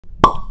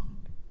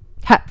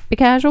Happy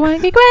Casual Wine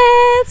Geek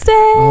Wednesday.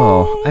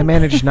 Oh, I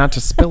managed not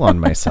to spill on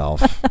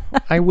myself.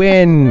 I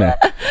win.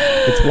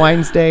 It's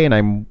Wednesday and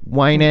I'm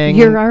whining.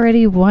 You're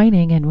already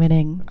whining and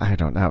winning.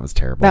 That was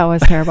terrible. That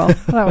was terrible.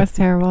 That was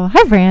terrible.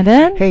 Hi,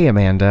 Brandon. Hey,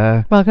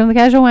 Amanda. Welcome to the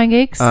Casual Wine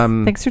Geeks.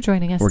 Thanks for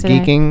joining us today.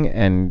 We're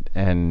geeking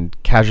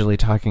and casually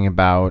talking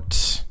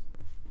about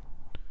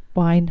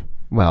wine.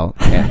 Well,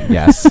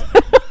 yes.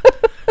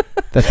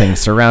 The things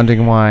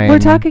surrounding wine. We're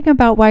talking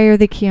about why you're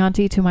the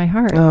Chianti to my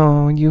heart.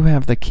 Oh, you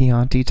have the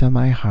Chianti to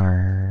my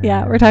heart.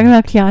 Yeah, we're talking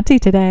about Chianti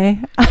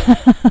today.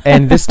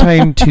 And this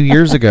time 2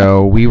 years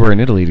ago, we were in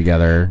Italy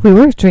together. We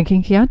were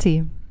drinking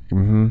Chianti.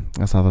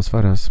 I saw those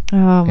photos.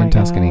 Oh, my in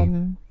Tuscany.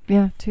 God.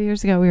 Yeah, 2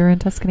 years ago we were in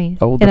Tuscany.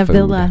 Oh, the in a food.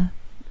 villa.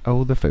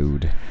 Oh, the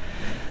food.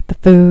 The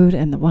food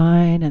and the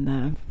wine and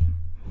the...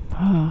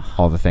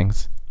 All the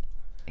things.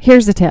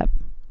 Here's the tip.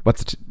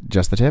 What's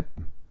just the tip?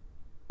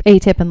 A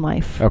tip in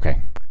life.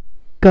 Okay.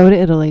 Go to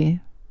Italy,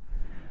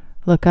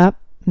 look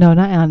up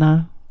Nonna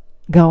Anna,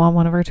 go on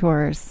one of her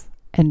tours,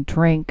 and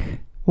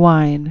drink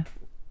wine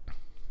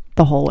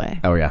the whole way.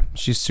 Oh, yeah.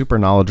 She's super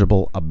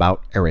knowledgeable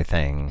about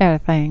everything.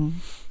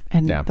 Everything.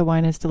 And the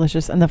wine is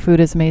delicious, and the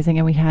food is amazing,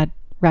 and we had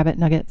rabbit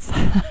nuggets.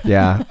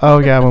 Yeah. Oh,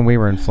 yeah, when we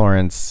were in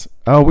Florence.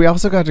 Oh, we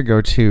also got to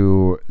go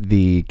to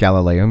the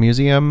Galileo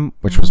Museum,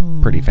 which was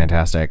pretty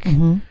fantastic.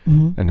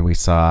 And we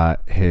saw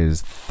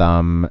his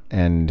thumb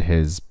and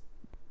his...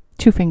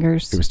 2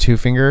 fingers. It was 2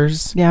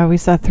 fingers. Yeah, we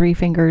saw 3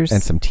 fingers.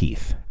 And some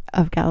teeth.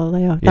 Of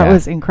Galileo. That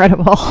was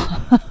incredible.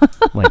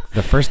 Like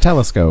the first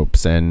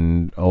telescopes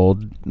and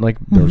old, there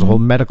was a whole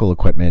medical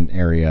equipment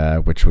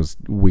area, which was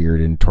weird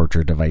and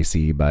torture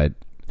devicey, but...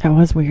 That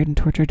was weird and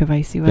torture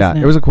devicey, wasn't it?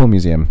 Yeah, it was a cool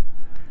museum.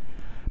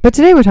 But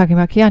today we're talking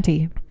about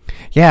Chianti.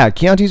 Yeah,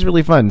 Chianti's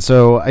really fun.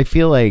 So I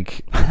feel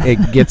like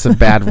it gets a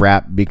bad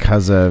rap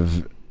because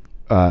of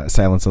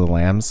Silence of the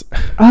Lambs.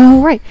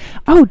 Oh, right.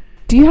 Oh,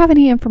 do you have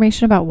any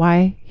information about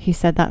why he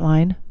said that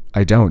line?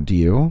 I don't. Do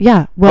you?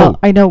 Yeah. Well,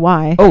 I know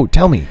why. Oh,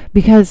 tell me.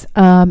 Because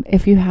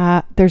if you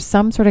have, there's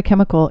some sort of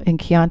chemical in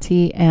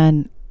Chianti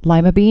and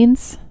lima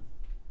beans.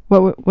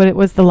 What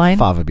was the line?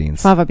 Fava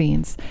beans. Fava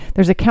beans.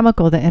 There's a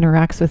chemical that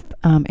interacts with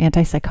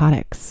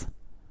antipsychotics.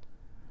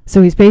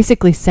 So he's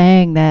basically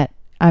saying that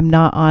I'm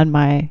not on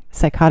my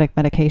psychotic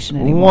medication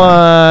anymore.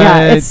 What?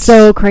 Yeah, it's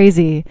so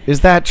crazy.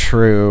 Is that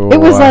true?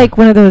 It was like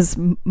one of those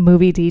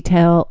movie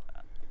detail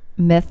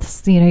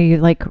myths.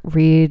 You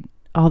read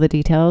all the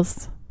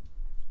details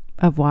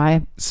of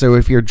why. So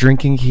if you're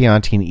drinking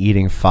Chianti and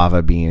eating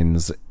fava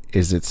beans,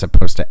 is it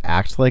supposed to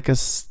act like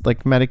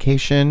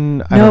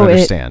medication? I don't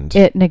understand.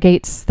 It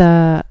negates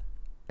the...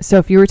 So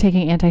if you were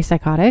taking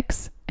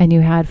antipsychotics and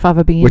you had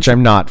fava beans... Which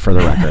I'm not, for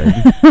the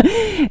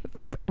record.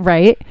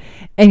 Right?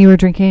 And you were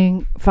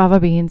drinking fava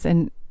beans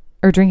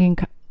or drinking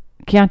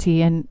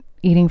Chianti and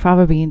eating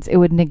fava beans, it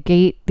would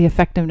negate the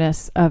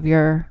effectiveness of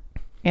your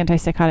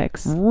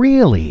antipsychotics.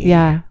 Really?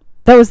 Yeah.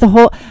 That was the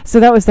whole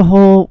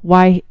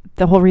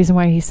reason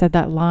why he said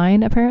that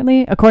line,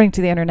 apparently, according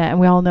to the internet. And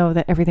we all know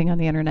that everything on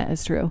the internet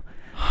is true.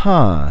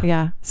 Huh.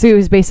 Yeah. So he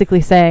was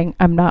basically saying,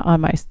 I'm not on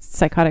my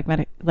psychotic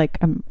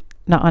I'm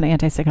not on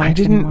antipsychotics I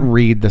didn't anymore.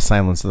 read The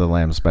Silence of the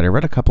Lambs, but I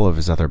read a couple of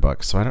his other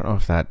books. So I don't know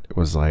if that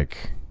was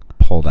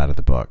pulled out of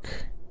the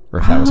book or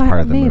if that was part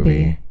of the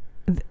movie.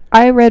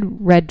 I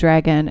read Red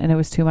Dragon and it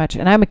was too much.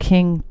 And I'm a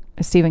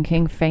Stephen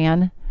King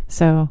fan.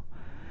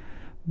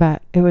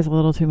 But it was a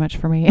little too much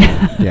for me.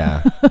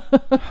 Yeah.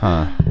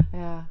 Huh.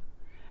 Yeah.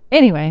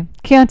 Anyway,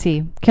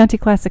 Chianti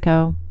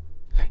Classico.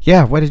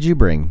 Yeah, what did you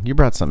bring? You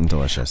brought something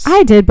delicious.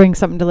 I did bring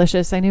something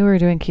delicious. I knew we were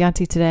doing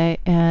Chianti today,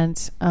 and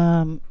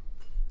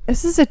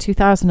this is a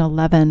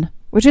 2011,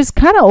 which is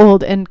kind of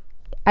old, and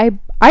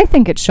I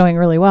think it's showing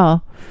really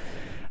well.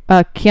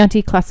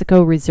 Chianti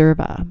Classico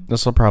Reserva.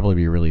 This will probably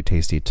be really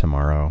tasty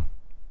tomorrow.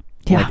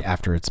 Yeah.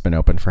 After it's been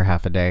open for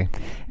half a day.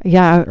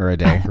 Yeah. Or a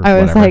day. Or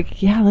I was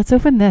like, yeah, let's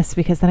open this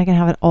because then I can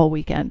have it all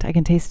weekend. I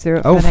can taste through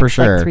it for the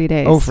next, 3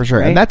 days. Oh, for sure.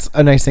 Right? And that's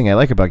a nice thing I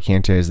like about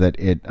Chianti is that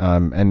it,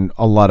 and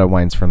a lot of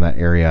wines from that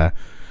area,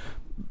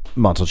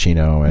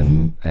 Montalcino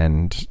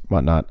and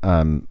whatnot,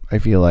 I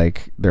feel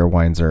like their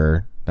wines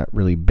are that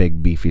really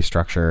big, beefy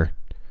structure.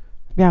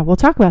 Yeah, we'll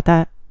talk about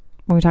that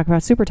when we talk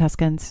about Super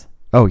Tuscans.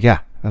 Oh, yeah.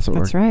 That's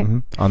right.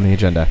 On the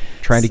agenda.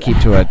 Trying to keep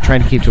to a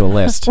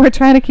list. We're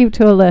trying to keep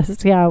to a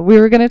list. Yeah, we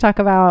were going to talk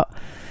about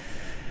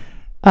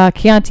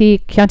Chianti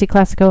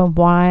Classico and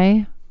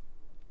why.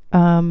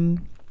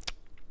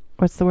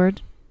 What's the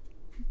word?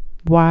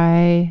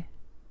 Why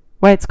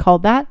it's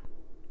called that?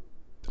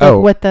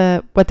 What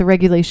the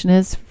regulation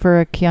is for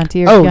a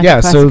Chianti or Chianti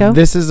Classico? So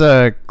this is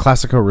a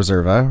Classico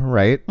Reserva,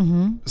 right?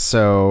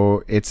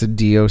 So it's a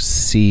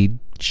DOCG,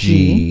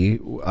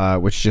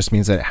 which just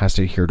means that it has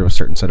to adhere to a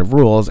certain set of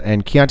rules.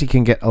 And Chianti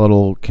can get a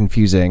little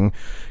confusing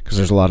because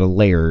there's a lot of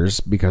layers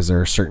because there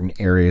are certain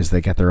areas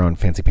that get their own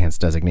fancy pants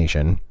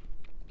designation.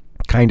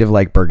 Kind of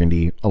like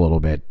Burgundy a little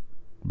bit,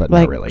 but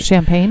like not really.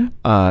 Champagne?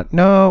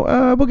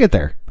 No, we'll get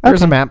there.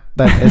 There's a map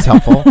that is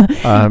helpful.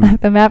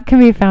 The map can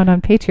be found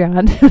on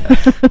Patreon.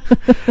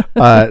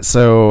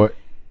 So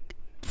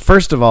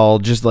first of all,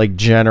 just like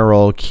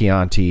general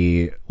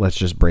Chianti, let's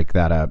just break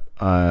that up.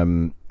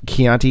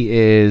 Chianti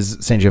is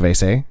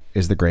Sangiovese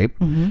is the grape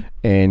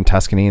in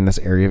Tuscany, in this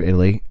area of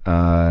Italy.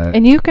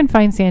 And you can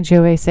find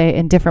Sangiovese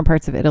in different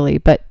parts of Italy,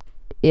 but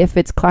if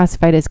it's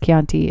classified as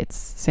Chianti, it's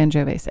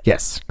Sangiovese.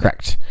 Yes,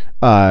 correct.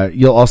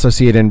 You'll also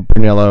see it in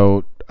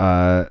Brunello,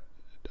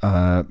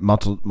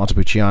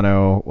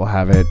 Montepulciano will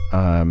have it.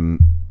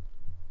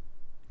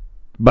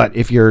 But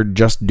if you're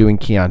just doing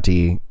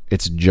Chianti,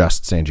 it's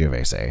just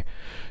Sangiovese.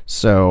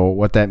 So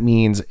what that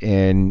means,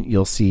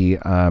 you'll see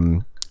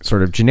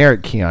sort of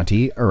generic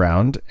Chianti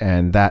around,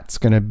 and that's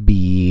going to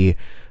be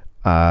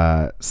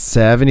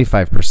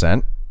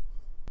 75%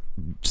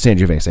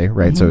 Sangiovese,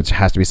 right? So it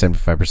has to be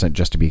 75%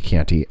 just to be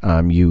Chianti.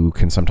 You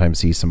can sometimes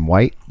see some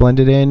white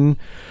blended in.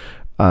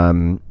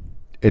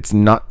 It's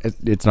not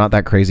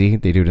that crazy.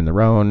 They do it in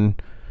their own.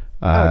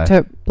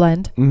 To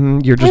blend.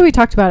 You're just, we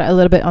talked about it a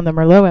little bit on the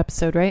Merlot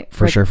episode, right?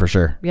 For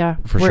sure. Yeah.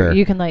 For where sure.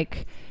 You can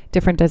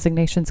different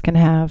designations can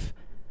have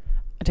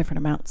different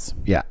amounts.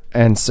 Yeah.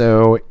 And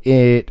so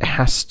it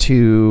has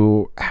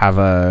to have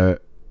a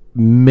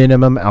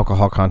minimum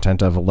alcohol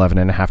content of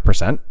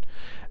 11.5%.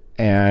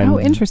 And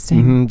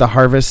interesting. The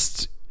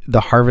harvest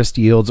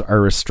yields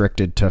are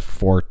restricted to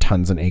 4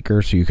 tons an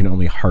acre. So you can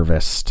only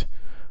harvest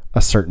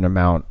a certain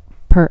amount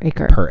per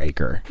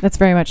acre. That's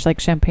very much like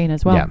Champagne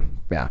as well.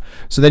 Yeah.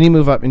 So then you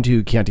move up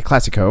into Chianti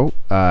Classico.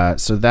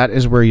 So that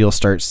is where you'll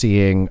start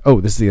seeing. Oh,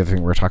 this is the other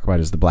thing we're talking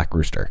about is the black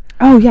rooster.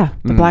 Oh yeah,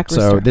 the black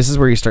rooster. So this is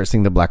where you start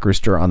seeing the black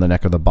rooster on the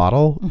neck of the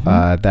bottle.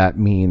 That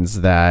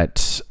means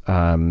that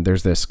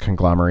there's this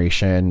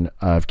conglomeration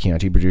of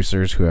Chianti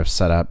producers who have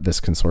set up this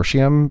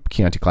consortium,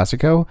 Chianti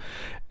Classico,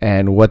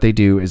 and what they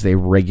do is they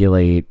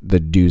regulate the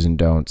do's and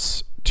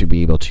don'ts to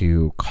be able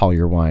to call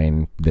your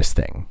wine this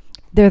thing.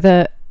 They're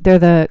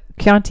the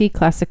Chianti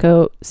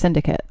Classico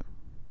syndicate.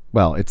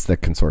 Well, it's the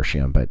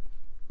consortium, but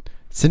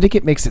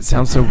syndicate makes it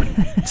sound so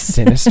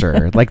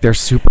sinister, like they're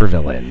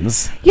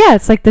supervillains. Yeah,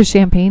 it's like the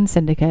Champagne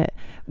syndicate,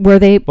 where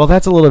they... Well,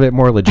 that's a little bit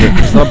more legit,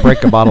 because they'll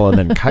break a bottle and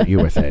then cut you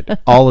with it,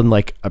 all in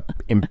like a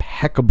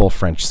impeccable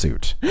French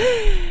suit.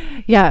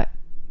 Yeah,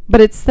 but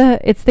it's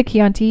the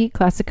Chianti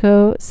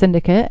Classico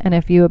syndicate, and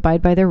if you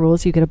abide by their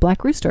rules, you get a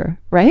black rooster,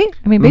 right?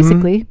 I mean,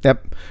 basically.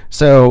 Yep.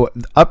 So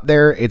up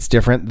there, it's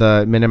different.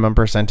 The minimum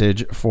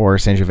percentage for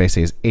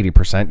Sangiovese is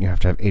 80%. You have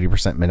to have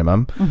 80%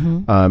 minimum.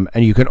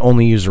 And you can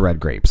only use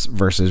red grapes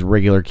versus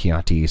regular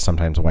Chianti.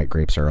 Sometimes white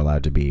grapes are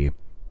allowed to be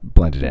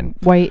blended in.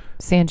 White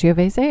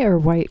Sangiovese or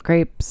white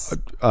grapes?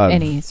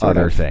 Any sort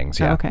other of things.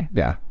 Yeah. Oh, okay.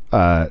 Yeah.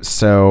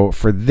 So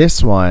for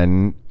this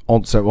one,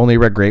 also only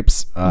red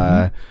grapes.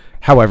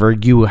 However,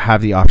 you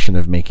have the option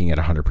of making it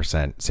 100%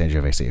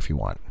 Sangiovese if you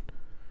want.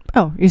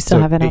 Oh, you still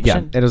have an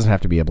option. Yeah, it doesn't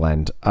have to be a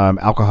blend.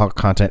 Alcohol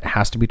content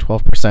has to be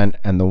 12%,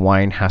 and the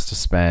wine has to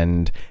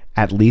spend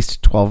at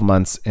least 12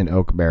 months in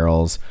oak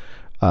barrels.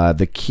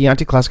 The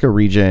Chianti Classico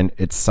region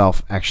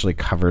itself actually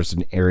covers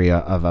an area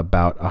of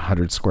about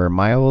 100 square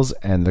miles,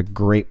 and the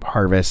grape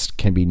harvest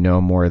can be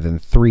no more than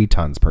 3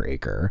 tons per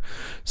acre.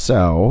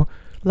 So...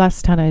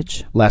 Less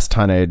tonnage.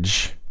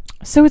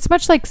 So it's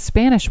much like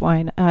Spanish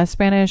wine. The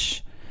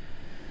Spanish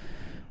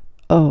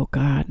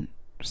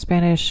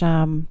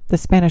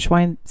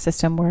wine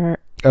system where...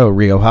 Oh,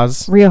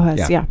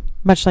 Riojas, yeah.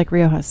 Much like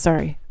Riojas,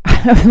 sorry.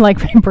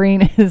 Like my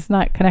brain is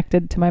not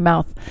connected to my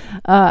mouth.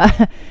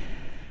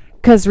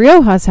 Because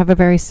Riojas have a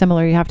very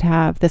similar, you have to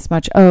have this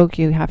much oak,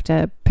 you have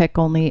to pick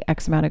only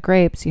X amount of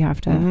grapes, you have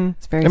to...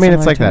 It's very similar.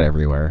 It's like that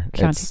everywhere.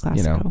 Chianti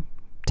Classico.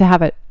 To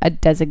have a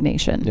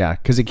designation. Yeah,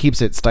 because it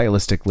keeps it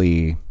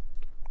stylistically...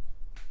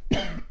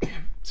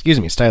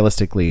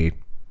 stylistically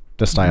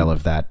the style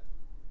of that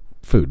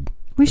food.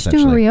 We should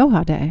do a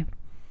Rioja day.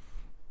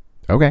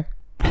 Okay.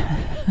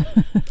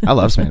 I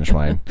love Spanish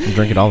wine. I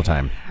drink it all the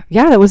time.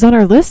 Yeah, that was on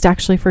our list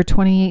actually for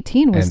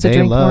 2018 was and to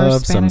drink more Spanish. They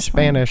love some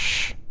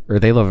Spanish, or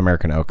they love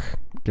American oak.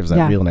 Gives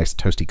that real nice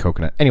toasty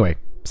coconut. Anyway,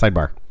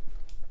 sidebar.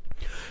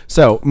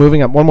 So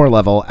moving up one more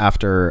level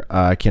after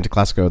Chianti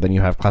Classico, then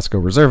you have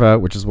Classico Reserva,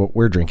 which is what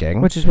we're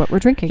drinking.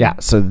 Yeah.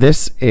 So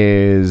this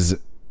is...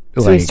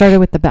 So we started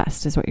with the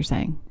best, is what you're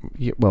saying.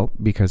 Yeah, well,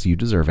 because you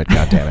deserve it,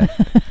 goddammit.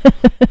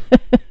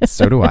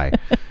 So do I.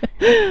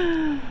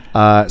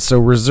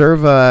 So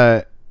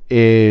Reserva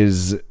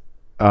is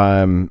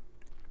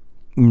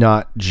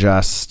not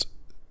just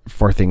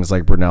for things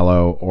like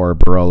Brunello or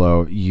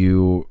Barolo.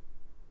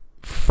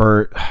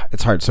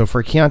 It's hard. So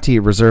for Chianti,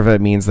 Reserva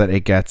means that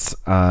it gets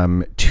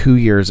 2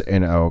 years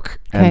in oak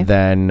and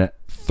then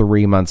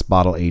 3 months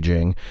bottle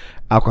aging.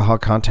 Alcohol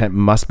content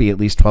must be at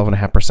least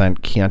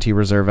 12.5%. Chianti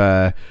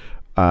Reserva,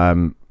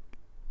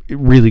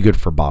 really good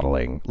for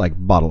bottling, like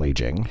bottle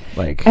aging.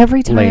 Like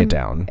every time, lay it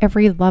down.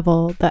 Every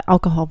level, the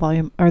alcohol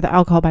volume or the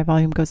alcohol by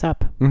volume goes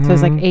up. So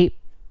it's like 8,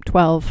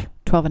 12,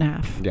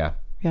 12.5.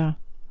 Yeah.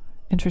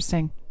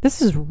 Interesting. This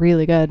is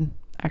really good.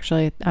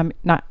 Actually, I'm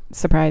not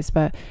surprised,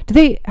 but do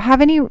they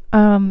have any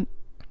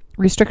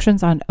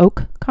restrictions on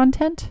oak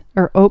content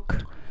or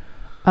oak?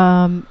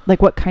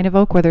 Like what kind of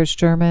oak, whether it's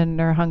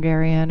German or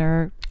Hungarian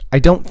or... I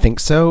don't think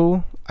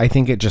so. I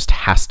think it just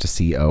has to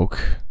see oak.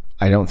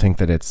 I don't think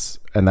that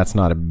and that's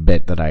not a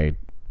bit that I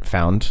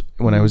found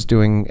when I was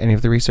doing any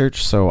of the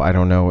research. So I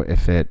don't know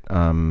if it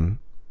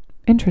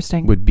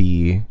interesting would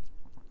be.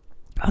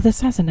 Oh,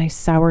 this has a nice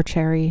sour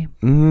cherry.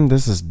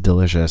 This is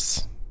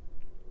delicious.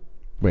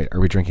 Wait, are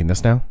we drinking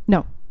this now?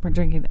 No, we're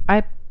drinking.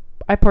 I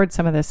poured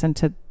some of this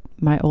into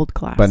my old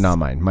glass. But not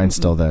mine. Mine's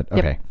still that.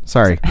 Okay. Yep.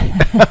 Sorry.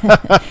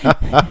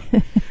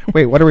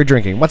 Wait, what are we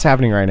drinking? What's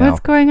happening right now? What's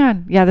going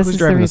on? Yeah, this Who's is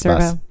the driving this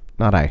bus? Reserva.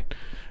 Not I.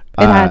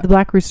 It had the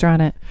Black Rooster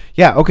on it.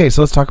 Yeah. Okay.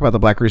 So let's talk about the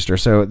Black Rooster.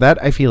 So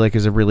that I feel like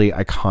is a really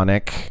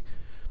iconic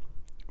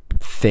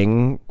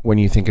thing when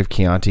you think of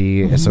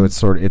Chianti. So it's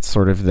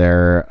sort of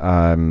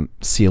their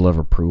seal of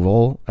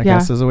approval, I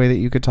guess, is a way that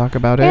you could talk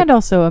about it. And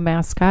also a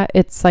mascot.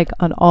 It's like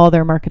on all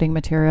their marketing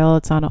material.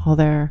 It's on all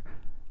their,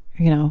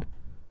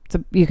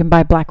 you can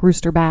buy Black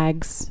Rooster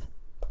bags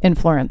in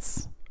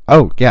Florence.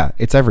 Oh yeah,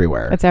 it's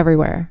everywhere. It's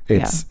everywhere.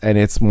 And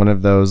it's one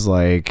of those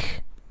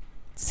like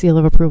seal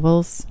of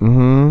approvals.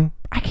 Mm-hmm.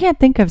 I can't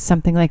think of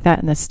something like that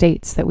in the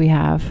States that we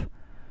have.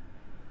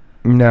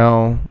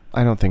 No,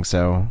 I don't think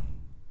so.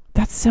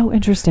 That's so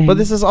interesting. But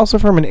this is also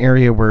from an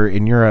area where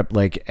in Europe,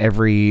 like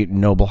every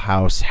noble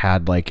house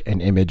had like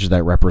an image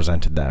that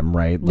represented them,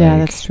 right? Like, yeah,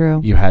 that's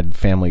true. You had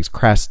families'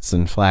 crests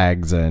and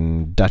flags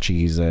and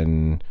duchies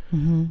and,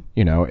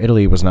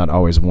 Italy was not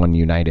always one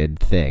united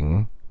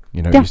thing.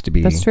 It used to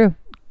be that's true.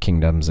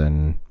 Kingdoms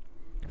and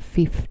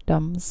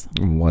fiefdoms.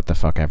 What the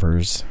fuck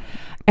evers.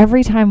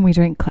 Every time we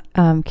drink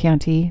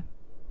Chianti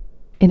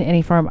in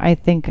any form, I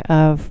think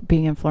of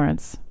being in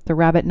Florence. The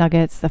rabbit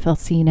nuggets, the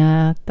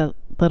Falsina, the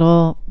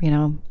little,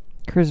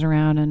 cruising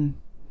around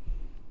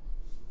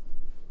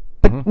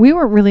but we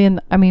weren't really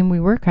we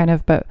were kind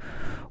of, but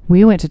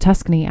we went to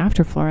Tuscany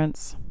after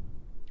Florence.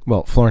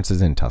 Well, Florence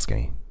is in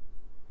Tuscany.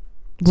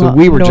 So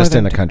we were just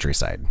in the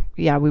countryside.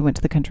 Yeah, we went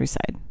to the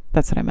countryside.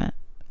 That's what I meant.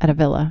 At a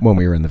villa. When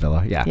we were in the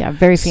villa, yeah. Yeah,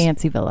 very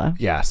fancy villa.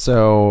 Yeah,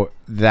 so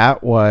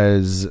that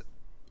was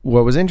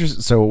what was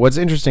interesting. So what's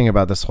interesting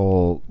about this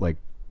whole like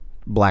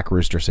Black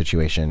Rooster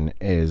situation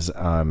is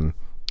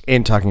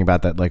in talking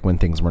about that, like when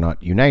things were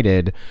not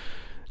united,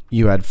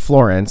 you had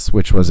Florence,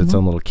 which was its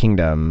own little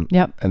kingdom.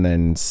 Yep. And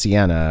then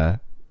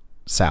Siena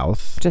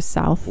just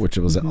south, which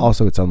was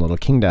also its own little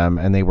kingdom.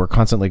 And they were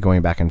constantly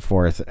going back and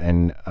forth.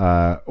 And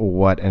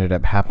what ended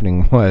up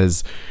happening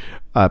was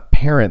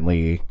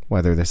apparently,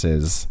 whether this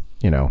is,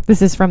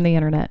 this is from the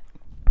internet.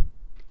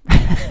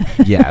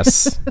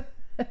 Yes.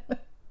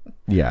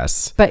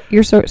 Yes. But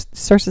your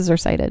sources are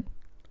cited.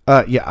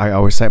 Yeah, I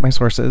always cite my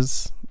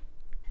sources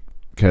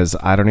because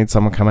I don't need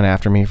someone coming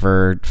after me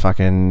for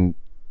fucking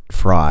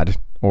fraud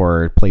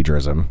or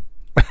plagiarism.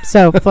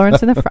 So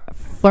Florence in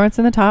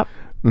the top.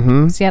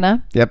 Mm-hmm.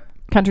 Siena. Yep.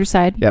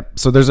 Countryside. Yep.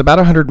 So there's about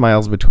 100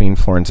 miles between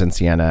Florence and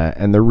Siena,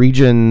 and the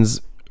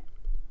regions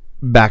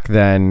back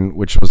then,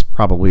 which was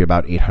probably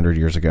about 800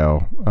 years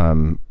ago,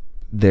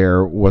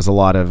 there was a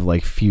lot of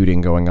like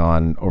feuding going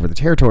on over the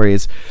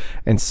territories,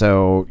 and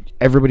so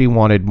everybody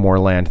wanted more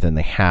land than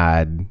they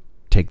had.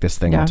 Take this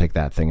thing, I'll take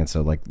that thing. And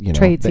so like,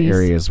 the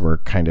areas were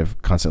kind of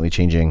constantly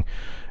changing.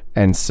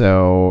 And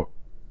so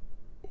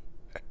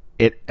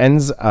it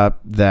ends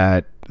up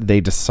that they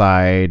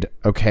decide,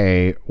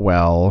 okay,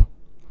 well,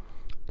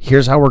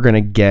 here's how we're going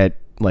to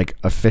get like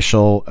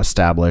official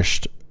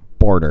established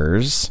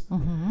borders.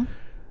 Mm-hmm.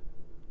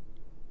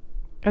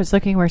 I was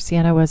looking where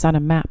Siena was on a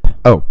map.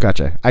 Oh,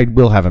 gotcha. I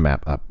will have a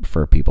map up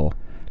for people.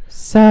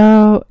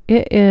 So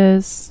it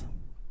is,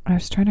 I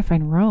was trying to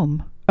find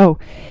Rome. Oh,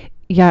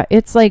 yeah,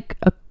 it's like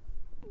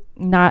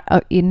not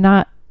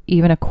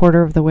even a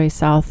quarter of the way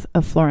south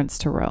of Florence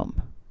to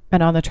Rome.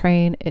 And on the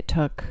train, it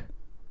took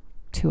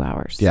 2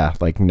 hours. Yeah,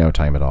 like no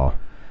time at all.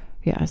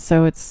 Yeah,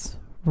 so it's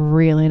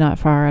really not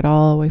far at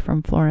all away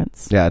from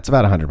Florence. Yeah, it's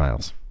about 100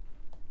 miles.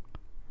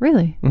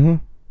 Really? Mm-hmm.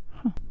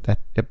 Huh.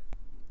 Yep.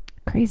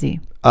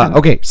 Crazy.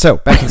 Okay, so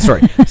back to the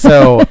story.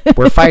 So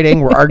we're fighting,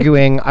 we're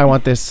arguing. I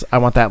want this, I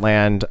want that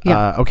land.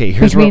 Yeah. Okay,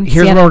 here's what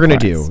we're gonna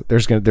do.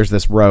 There's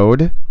this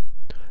road,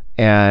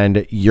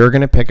 and you're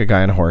gonna pick a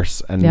guy on a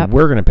horse, and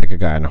we're gonna pick a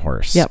guy on a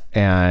horse. Yep.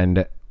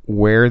 And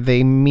where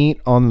they meet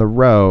on the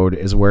road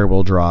is where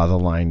we'll draw the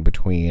line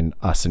between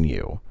us and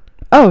you.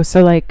 Oh,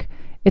 so like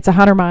it's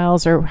 100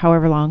 miles or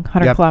however long,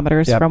 100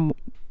 kilometers from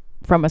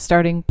a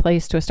starting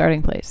place to a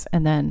starting place,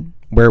 and then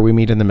where we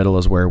meet in the middle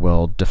is where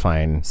we'll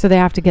define. So they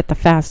have to get the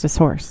fastest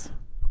horse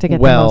to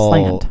get the most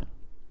land.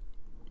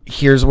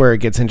 Here's where it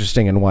gets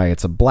interesting and why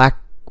it's a Black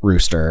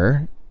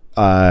Rooster.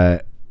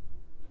 As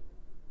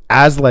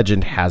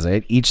legend has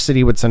it, each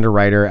city would send a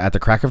rider at the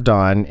crack of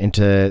dawn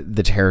into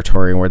the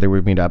territory, and where they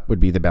would meet up would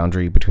be the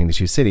boundary between the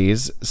two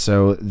cities.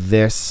 So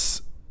the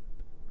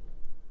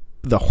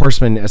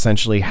horsemen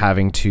essentially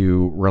having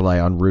to rely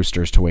on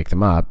roosters to wake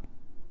them up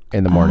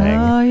in the morning.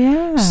 Oh,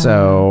 yeah.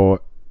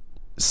 So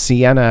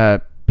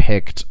Siena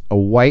picked a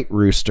white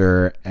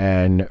rooster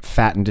and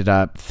fattened it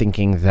up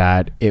thinking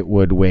that it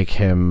would wake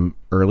him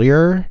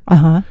earlier.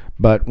 Uh-huh.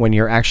 But when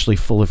you're actually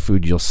full of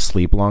food, you'll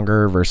sleep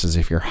longer, versus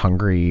if you're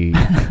hungry,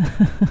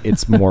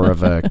 it's more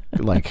of a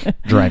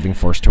like driving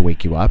force to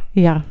wake you up.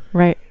 Yeah,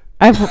 right.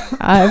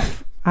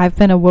 I've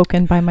been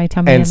awoken by my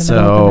tummy And in the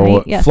middle of the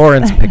night. Yes.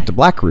 Florence picked a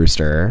black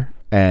rooster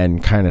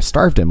and kind of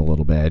starved him a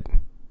little bit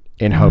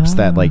in hopes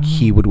that like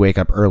he would wake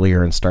up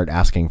earlier and start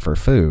asking for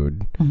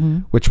food,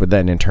 which would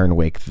then in turn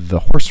wake the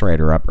horse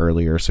rider up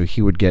earlier, so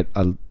he would get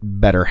a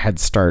better head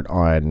start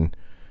on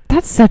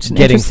that's such an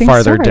getting interesting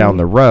farther story. down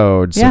the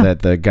road, so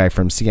that the guy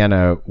from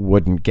Siena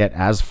wouldn't get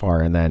as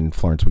far, and then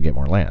Florence would get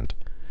more land.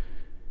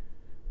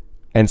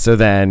 And so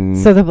then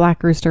the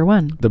black rooster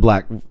won.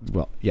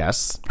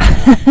 Yes,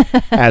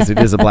 as it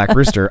is a black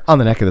rooster on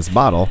the neck of this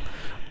bottle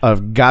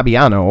of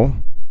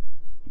Gabbiano.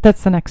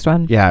 That's the next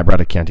one. Yeah, I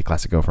brought a Chianti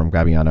Classico from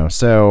Gabbiano.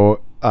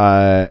 So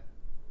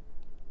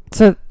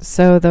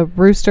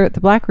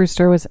the black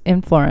rooster was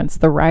in Florence.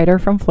 The rider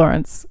from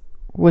Florence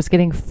was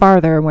getting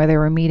farther, and where they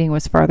were meeting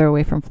was farther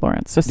away from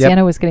Florence. So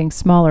Siena was getting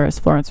smaller as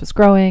Florence was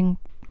growing.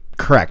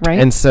 Correct. Right?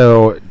 And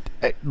so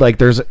like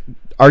there's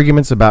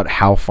arguments about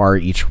how far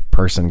each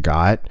person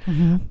got.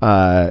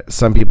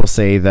 Some people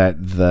say that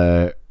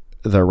the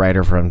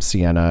rider from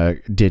Siena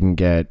didn't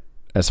get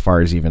as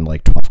far as even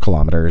like 12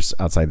 kilometers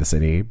outside the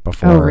city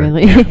before. Oh,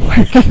 really?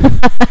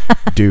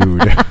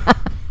 Dude.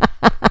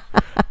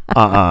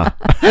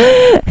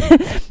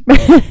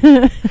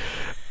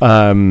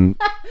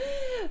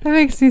 That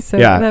makes me so.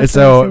 Yeah.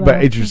 So,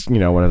 but it's just,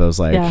 one of those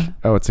like,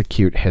 oh, it's a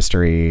cute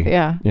history.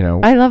 Yeah.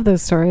 I love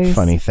those stories.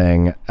 Funny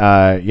thing.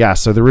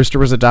 So the rooster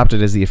was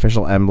adopted as the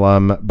official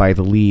emblem by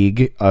the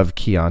League of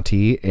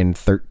Chianti in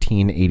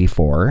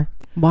 1384.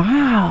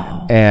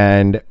 Wow.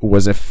 And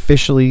was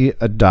officially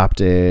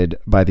adopted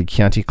by the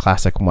Chianti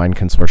Classic Wine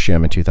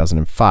Consortium in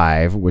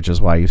 2005, which is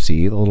why you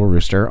see the little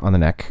rooster on the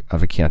neck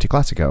of a Chianti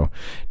Classico.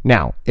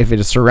 Now, if it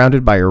is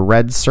surrounded by a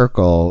red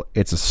circle,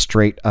 it's a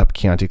straight up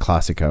Chianti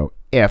Classico.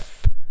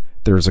 If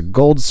there's a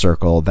gold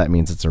circle, that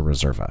means it's a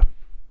Reserva.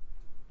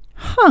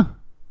 Huh.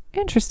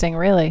 Interesting,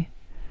 really.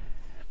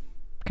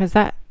 Because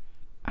I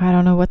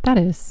don't know what that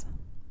is.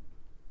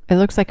 It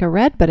looks like a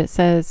red, but it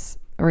says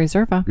a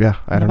Reserva. Yeah,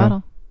 I don't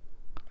know.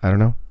 I don't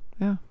know.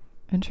 Yeah.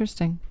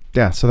 Interesting.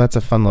 Yeah, so that's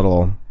a fun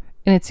little...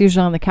 And it's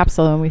usually on the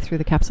capsule, and we threw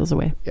the capsules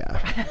away. Yeah.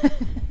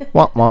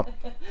 Womp womp.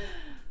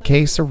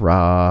 Que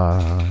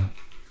sera.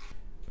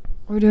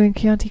 We're doing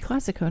Chianti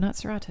Classico, not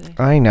Syrah today.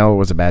 I know it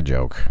was a bad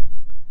joke.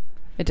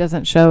 It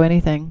doesn't show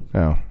anything.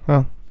 Oh,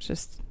 well. It's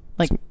just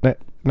like...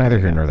 neither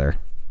here nor there.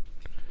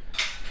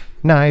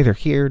 Neither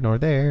here nor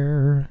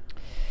there.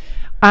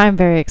 I'm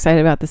very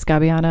excited about this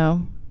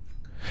Gabbiano.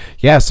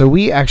 Yeah, so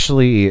we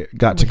actually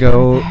got to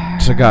go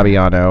to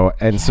Gabbiano,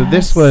 and so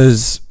this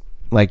was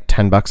like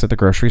 $10 at the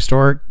grocery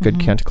store. Good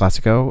Chianti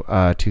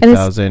Classico,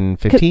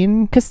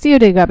 2015. Castillo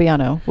de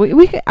Gabbiano.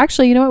 We could,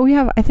 actually, you know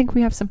what? I think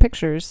we have some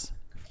pictures.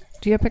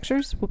 Do you have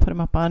pictures? We'll put them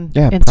up on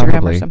Instagram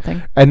probably. Or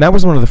something. And that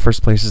was one of the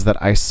first places that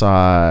I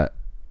saw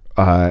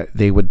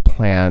they would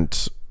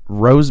plant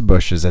rose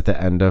bushes at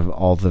the end of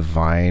all the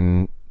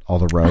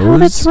rows. Oh,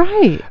 that's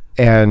right.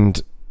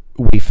 And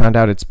we found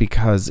out it's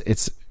because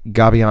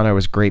Gabbiano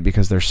is great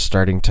because they're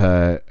starting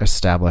to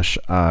establish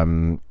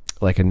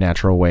like a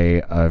natural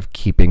way of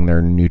keeping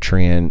their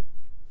nutrient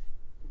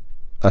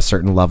a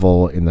certain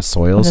level in the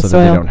soil that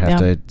they don't have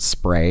to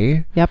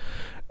spray. Yep.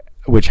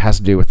 Which has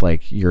to do with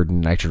like your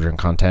nitrogen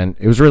content.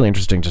 It was really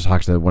interesting to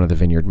talk to one of the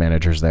vineyard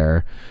managers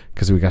there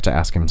because we got to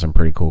ask him some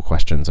pretty cool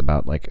questions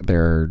about like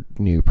their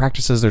new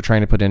practices they're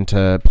trying to put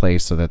into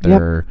place so that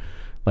they're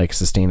like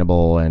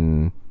sustainable.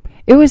 And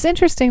it was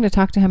interesting to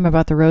talk to him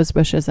about the rose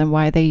bushes and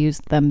why they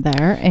used them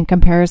there. In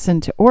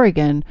comparison to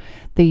Oregon,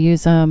 they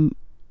use them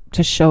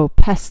to show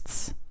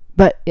pests.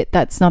 But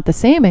that's not the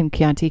same in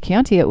Chianti.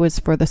 Chianti, it was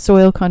for the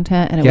soil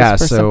content and it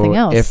was for something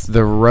else. If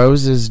the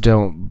roses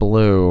don't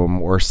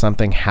bloom or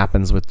something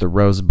happens with the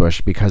rose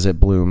bush because it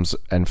blooms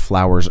and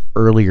flowers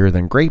earlier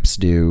than grapes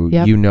do,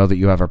 you know that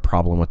you have a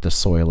problem with the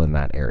soil in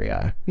that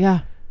area. Yeah.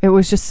 It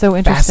was just so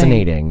interesting.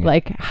 Fascinating.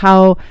 Like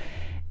how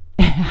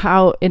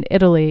in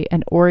Italy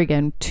and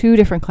Oregon, two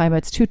different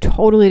climates, two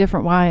totally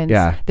different wines,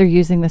 they're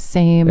using the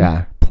same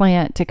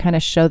plant to kind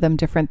of show them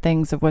different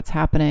things of what's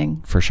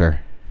happening. For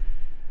sure.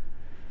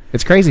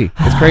 It's crazy.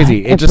 It's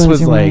crazy. It just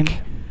was like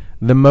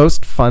the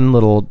most fun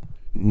little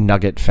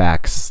nugget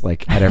facts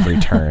like at every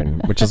turn,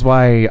 which is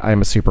why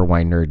I'm a super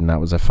wine nerd, and that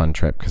was a fun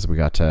trip because we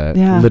got to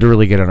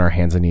literally get on our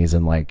hands and knees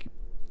and like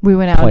we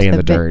went out play in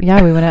the dirt.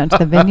 Yeah, we went out into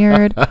the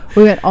vineyard.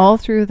 We went all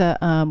through the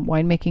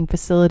winemaking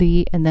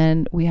facility, and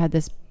then we had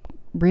this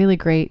really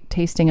great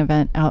tasting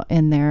event out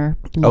in their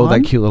lawn. Oh,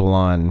 that cute little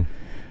lawn.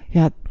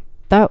 Yeah,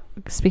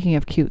 speaking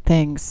of cute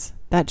things,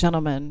 that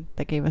gentleman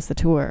that gave us the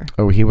tour.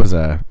 Oh, he was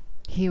delightful.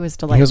 He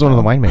was one of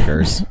the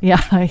winemakers.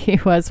 Yeah, he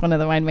was one of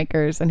the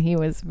winemakers, and he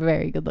was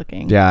very good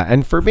looking. Yeah,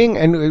 and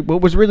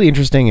what was really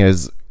interesting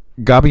is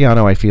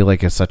Gabbiano, I feel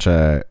like, is such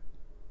a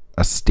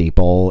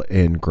staple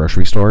in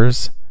grocery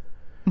stores.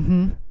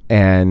 Mm-hmm.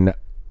 And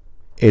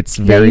it's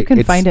you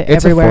can find it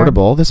everywhere. It's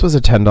affordable. This was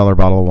a $10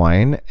 bottle of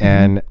wine,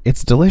 and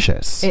it's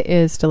delicious. It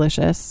is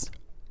delicious.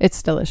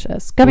 It's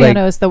delicious.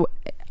 Gabbiano is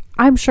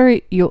I'm sure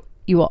you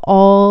will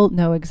all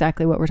know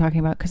exactly what we're talking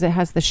about because it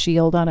has the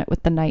shield on it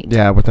with the knight.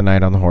 Yeah, with the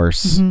knight on the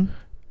horse. Mm-hmm.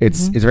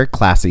 It's very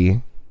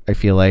classy. I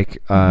feel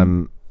like.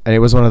 And it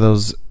was one of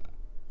those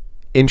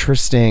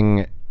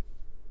interesting,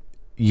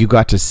 you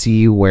got to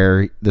see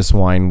where this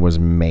wine was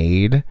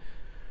made.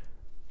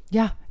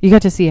 Yeah. You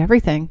got to see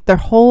everything. Their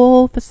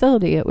whole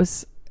facility.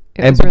 But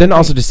then really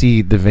also to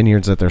see the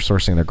vineyards that they're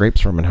sourcing their grapes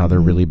from and how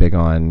they're really big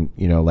on,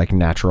 like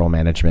natural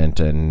management,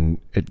 and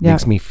it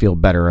makes me feel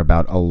better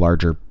about a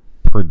larger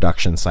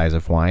production size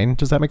of wine.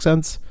 Does that make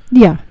sense?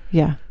 Yeah.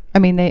 Yeah. I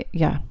mean,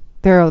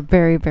 they're a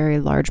very, very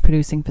large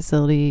producing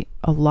facility.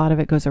 A lot of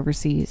it goes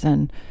overseas,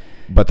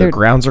 but their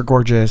grounds are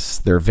gorgeous.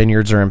 Their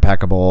vineyards are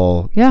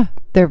impeccable. Yeah.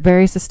 They're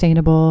very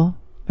sustainable.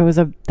 That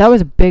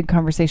was a big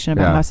conversation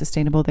about how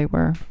sustainable they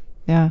were.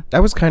 Yeah.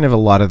 That was kind of a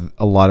lot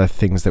of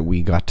things that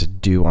we got to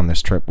do on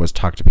this trip, was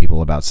talk to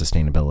people about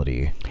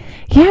sustainability.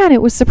 Yeah. And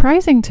it was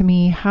surprising to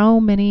me how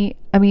many,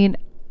 I mean,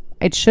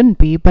 it shouldn't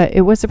be, but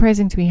it was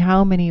surprising to me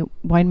how many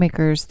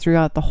winemakers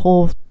throughout the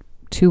whole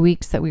 2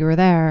 weeks that we were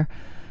there,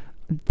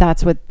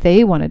 that's what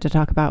they wanted to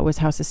talk about, was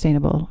how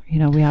sustainable,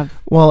 we have.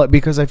 Well,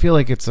 because I feel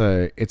like it's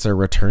a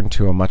return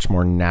to a much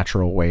more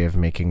natural way of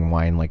making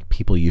wine, like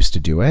people used to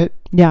do it.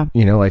 Yeah.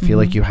 I feel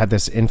like you had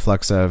this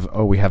influx of,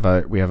 we have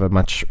a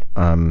much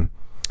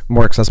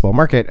more accessible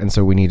market, and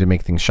so we need to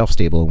make things shelf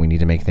stable, and we need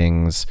to make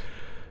things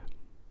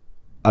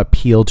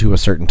appeal to a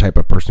certain type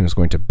of person who's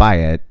going to buy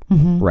it,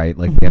 right?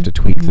 Like we have to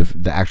tweak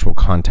the actual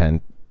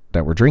content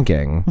that we're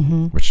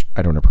drinking, which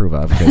I don't approve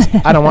of, because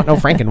I don't want no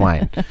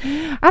Frankenwine.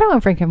 I don't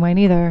want Frankenwine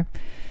either.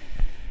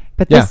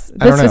 But this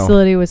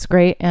facility was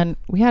great, and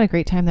we had a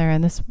great time there,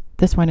 and this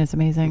wine is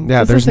amazing.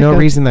 Yeah, there's no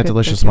reason that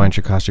delicious wine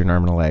should cost you an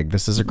arm and a leg.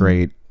 This is a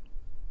great,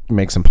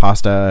 make some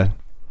pasta.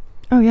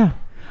 Oh yeah.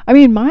 I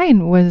mean,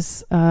 mine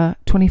was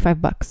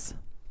 $25.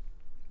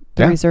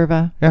 The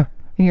Reserva. Yeah.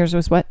 And yours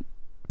was what?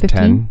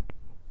 15?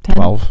 10?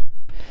 12.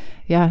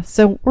 Yeah,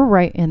 so we're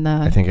right in the...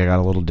 I think I got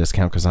a little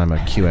discount because I'm a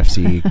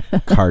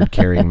QFC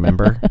card-carrying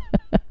member.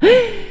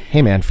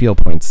 Hey, man, fuel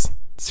points.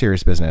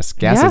 Serious business.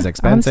 Gas is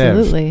expensive.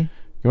 Absolutely.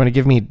 You want to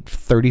give me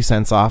 30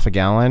 cents off a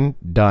gallon?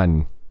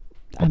 Done.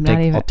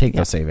 I'll take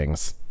those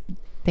savings.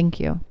 Thank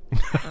you.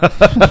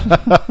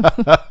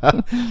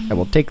 I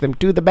will take them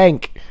to the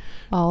bank.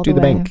 All to the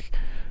way. bank.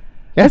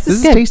 Yes,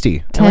 this is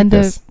tasty. $10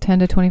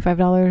 to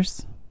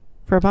 $25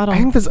 for a bottle. I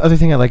think this other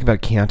thing I like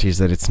about Chianti is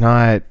that it's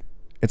not...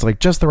 It's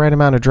like just the right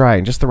amount of dry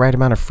and just the right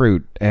amount of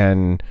fruit,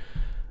 and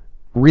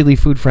really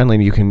food friendly.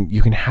 And you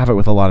can have it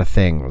with a lot of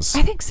things.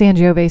 I think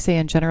Sangiovese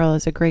in general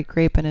is a great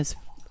grape and is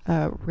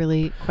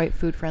really quite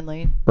food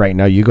friendly. Right,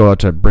 now you go out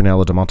to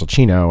Brunello di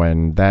Montalcino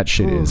and that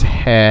shit is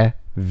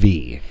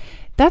heavy.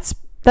 That's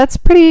pretty. That's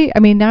pretty.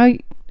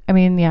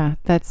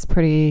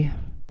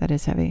 That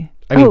is heavy.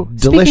 I mean,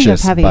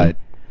 delicious, heavy, but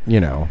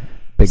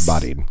big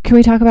bodied. Can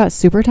we talk about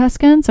Super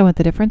Tuscans and what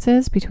the difference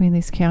is between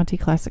these Chianti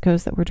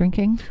Classicos that we're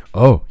drinking?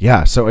 Oh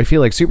yeah, so I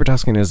feel like Super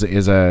Tuscan is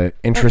a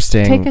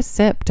interesting. Take a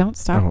sip. Don't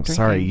stop. Oh,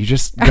 sorry, you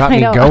just got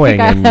me going.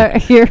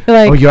 You're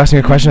like, you asked me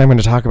a question. I'm going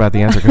to talk about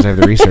the answer because I have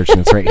the research and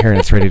it's right here and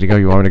it's ready to go.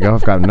 You want me to go?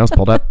 I've got my nose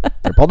pulled up.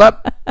 They're pulled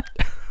up.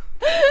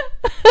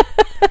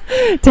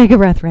 Take a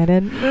breath,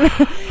 Brandon.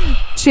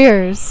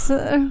 Cheers.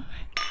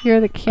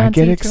 You're the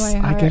Chianti. I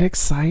get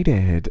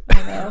excited.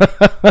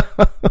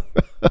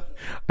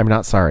 I'm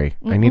not sorry.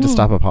 I need to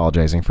stop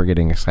apologizing for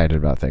getting excited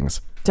about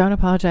things. Don't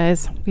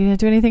apologize. You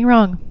didn't do anything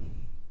wrong.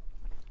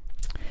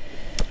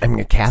 I'm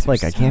a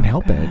Catholic. I can't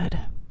help it.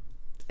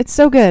 It's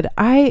so good.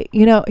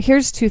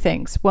 Here's two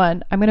things.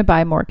 One, I'm going to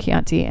buy more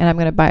Chianti and I'm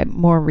going to buy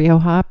more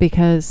Rioja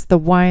because the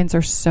wines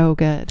are so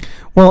good.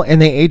 Well, and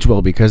they age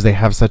well because they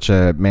have such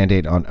a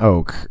mandate on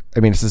oak. I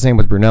mean, it's the same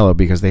with Brunello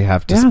because they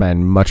have to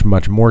spend much,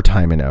 much more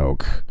time in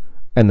oak.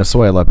 And the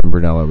soil up in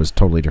Brunello was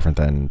totally different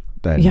than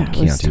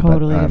Chianti. It was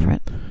totally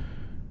different.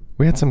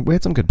 We had some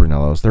good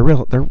Brunellos.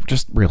 They're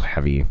just real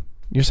heavy.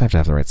 You just have to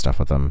have the right stuff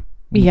with them.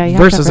 Yeah.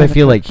 Versus I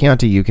feel like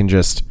Chianti you can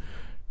just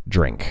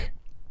drink.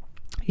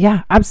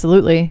 Yeah,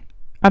 absolutely.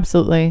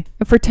 Absolutely.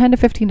 And for $10 to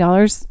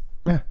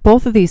 $15,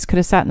 both of these could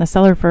have sat in the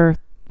cellar for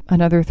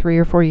another 3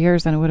 or 4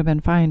 years and it would have been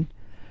fine.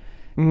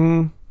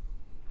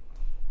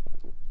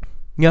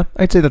 Yeah,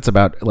 I'd say that's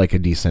about like a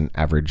decent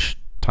average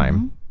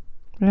time.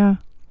 Yeah.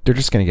 They're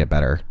just going to get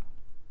better.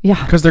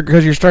 Yeah.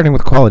 Because you're starting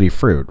with quality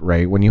fruit,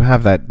 right? When you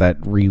have that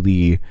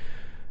really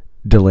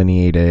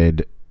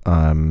delineated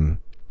I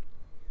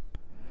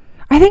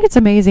think it's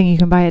amazing you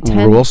can buy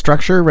a rule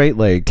structure, right?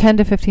 Like $10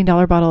 to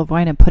 $15 bottle of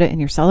wine and put it in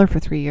your cellar for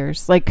 3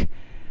 years. Like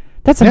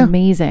that's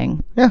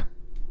amazing. Yeah.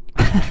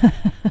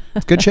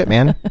 It's good shit,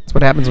 man. That's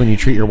what happens when you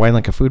treat your wine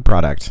like a food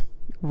product.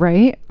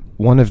 Right?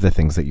 One of the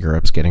things that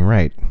Europe's getting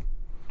right.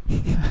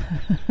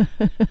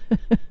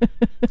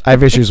 I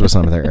have issues with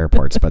some of their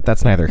airports, but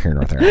that's neither here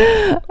nor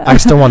there. I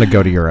still want to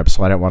go to Europe,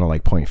 so I don't want to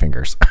point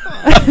fingers.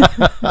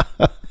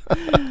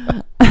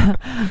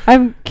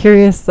 I'm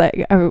curious.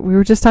 We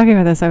were just talking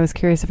about this. I was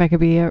curious if I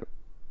could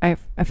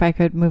if I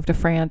could move to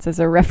France as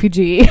a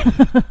refugee.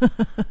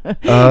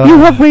 You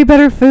have way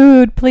better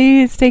food.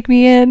 Please take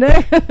me in.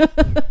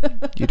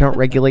 You don't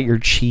regulate your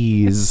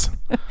cheese.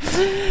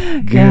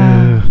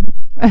 Yeah.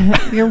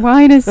 Your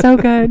wine is so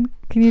good.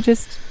 Can you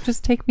just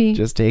take me?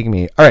 Just take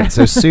me. All right.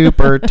 So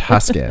Super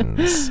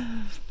Tuscans.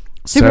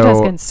 Super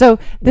Tuscans. So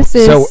this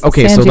is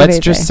okay. So let's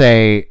just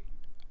say.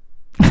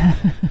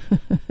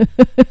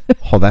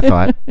 Hold that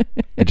thought.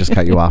 I just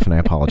cut you off, and I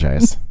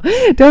apologize.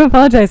 Don't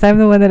apologize. I'm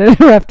the one that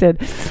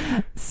interrupted.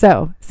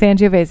 So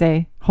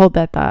Sangiovese. Hold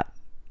that thought.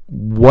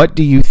 What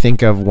do you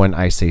think of when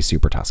I say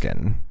Super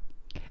Tuscan?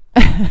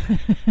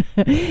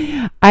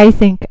 I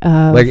think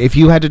of, like, if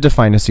you had to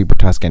define a Super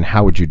Tuscan,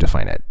 how would you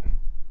define it?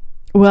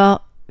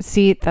 Well,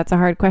 see, that's a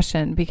hard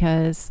question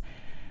because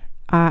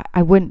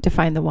I wouldn't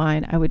define the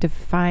wine. I would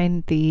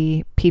define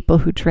the people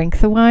who drink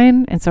the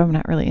wine, and so I'm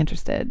not really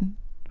interested.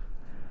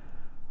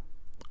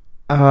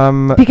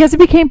 Because it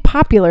became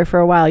popular for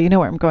a while. You know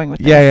where I'm going with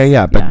this.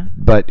 Yeah.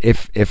 But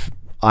if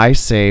I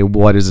say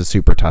what is a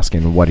Super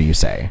Tuscan, what do you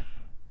say?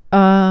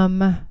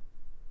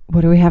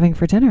 What are we having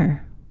for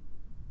dinner?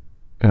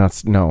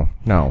 That's no.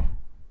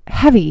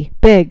 Heavy,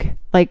 big.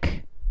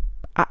 Like,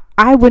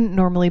 I wouldn't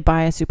normally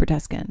buy a Super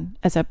Tuscan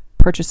as a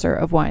purchaser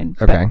of wine.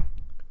 Okay.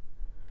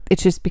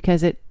 It's just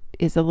because it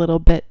is a little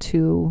bit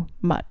too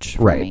much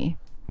for right. me.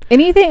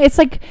 Anything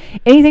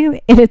in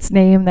its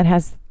name that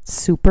has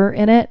super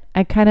in it,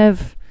 I kind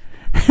of...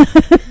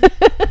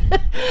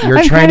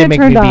 You're trying to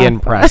make me be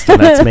impressed,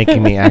 and that's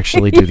making me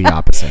actually do the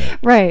opposite.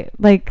 Right.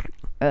 Like...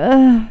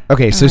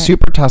 okay, so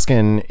Super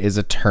Tuscan is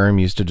a term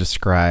used to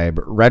describe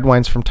red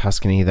wines from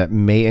Tuscany that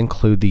may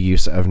include the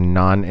use of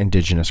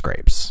non-indigenous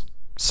grapes.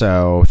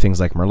 So things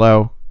like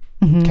Merlot,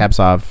 Cab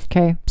Sauv,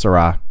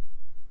 Syrah.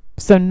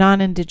 So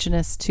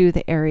non-indigenous to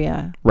the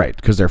area. Right,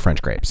 because they're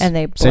French grapes. And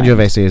they blend.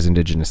 Sangiovese is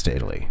indigenous to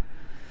Italy.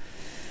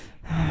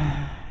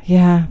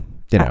 Yeah.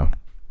 You know.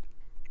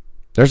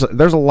 There's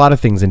a lot of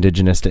things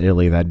indigenous to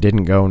Italy that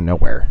didn't go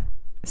nowhere.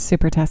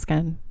 Super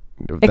Tuscan.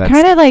 It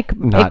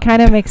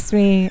kind of makes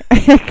me,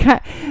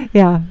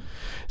 yeah.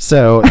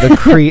 So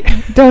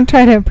don't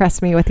try to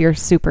impress me with your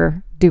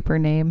super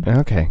duper name.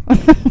 Okay.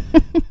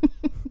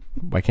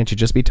 Why can't you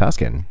just be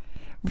Tuscan?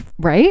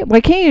 Right? Why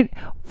can't you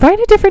find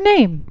a different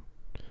name?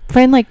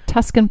 Find like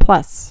Tuscan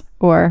Plus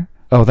or.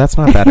 Oh, that's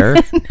not better.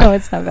 No,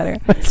 it's not better.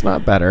 That's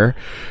not better.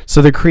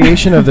 So the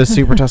creation of the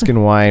Super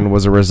Tuscan wine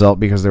was a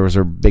result because there was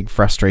a big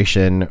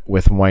frustration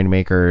with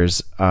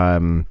winemakers.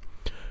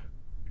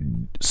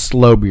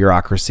 Slow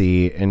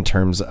bureaucracy in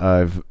terms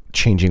of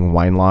changing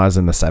wine laws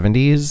in the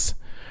 70s.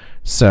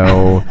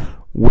 So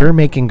we're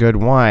making good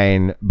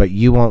wine, but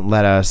you won't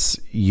let us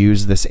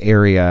use this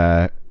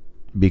area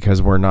because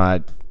we're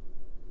not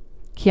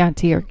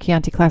Chianti or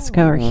Chianti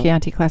Classico or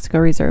Chianti Classico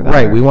Reserva.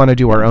 Right. We want to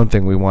do our own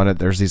thing.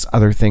 There's these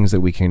other things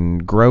that we can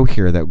grow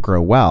here that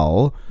grow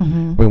well.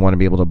 Mm-hmm. We want to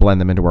be able to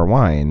blend them into our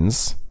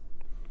wines.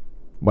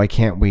 Why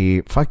can't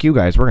we? Fuck you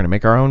guys. We're going to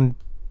make our own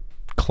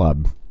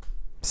club.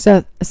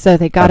 So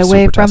they got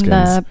away from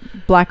the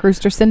Black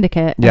Rooster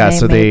Syndicate. And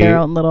they made their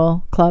own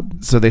little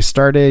club. So they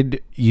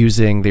started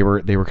using. They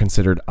were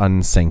considered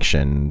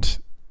unsanctioned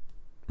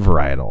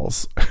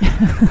varietals.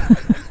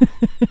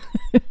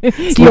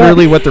 It's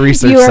literally what the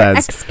research says. You are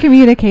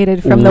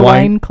excommunicated from the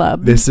wine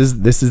club. This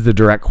is the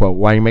direct quote.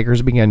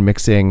 Winemakers began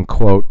mixing,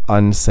 quote,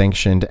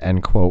 unsanctioned,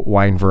 end quote,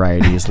 wine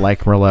varieties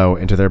like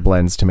Merlot into their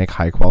blends to make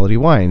high quality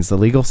wines. The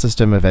legal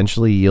system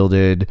eventually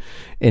yielded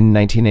in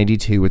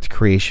 1982 with the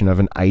creation of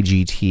an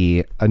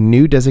IGT, a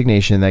new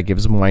designation that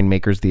gives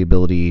winemakers the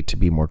ability to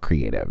be more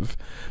creative.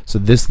 So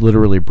this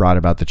literally brought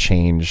about the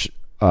change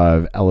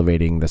of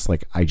elevating this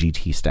like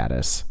IGT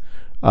status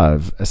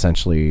of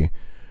essentially,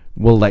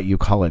 we'll let you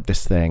call it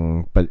this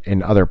thing, but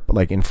in other,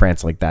 like in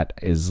France, like that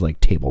is like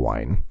table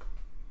wine,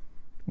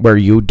 where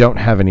you don't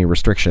have any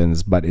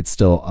restrictions, but it's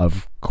still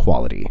of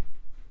quality.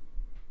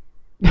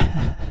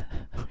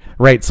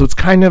 Right. So it's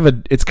kind of a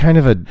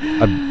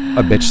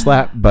bitch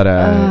slap, but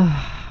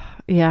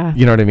yeah,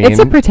 you know what I mean? It's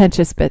a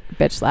pretentious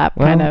bitch slap,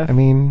 kind of. I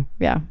mean,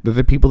 yeah, they're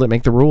the people that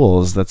make the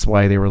rules. That's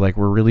why they were like,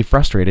 we're really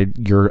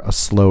frustrated. You're a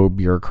slow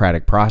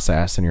bureaucratic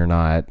process, and you're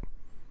not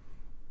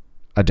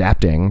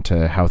adapting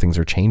to how things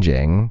are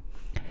changing.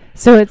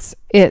 So it's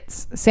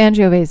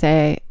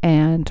Sangiovese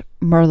and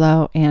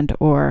Merlot and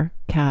or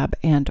Cab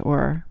and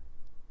or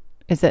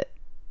is it,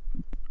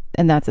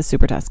 and that's a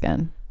Super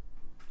Tuscan.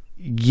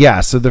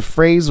 Yeah. So the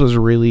phrase was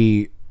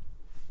really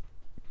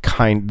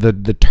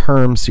the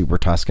term Super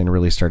Tuscan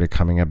really started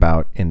coming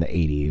about in the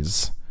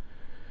 80s.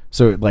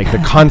 So like the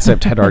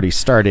concept had already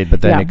started,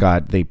 but then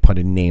they put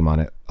a name on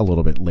it a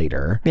little bit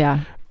later.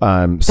 Yeah.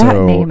 That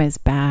name is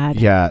bad.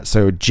 Yeah.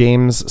 So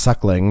James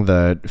Suckling,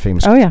 the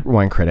famous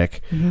wine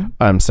critic,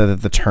 said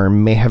that the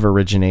term may have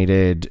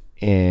originated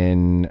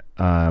in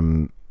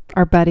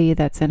our buddy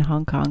that's in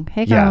Hong Kong.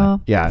 Hey,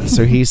 girl. Yeah.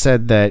 So he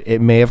said that it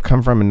may have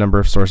come from a number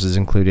of sources,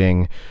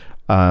 including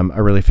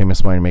a really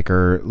famous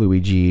winemaker,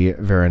 Luigi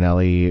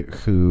Veronelli,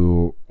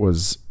 who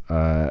was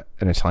an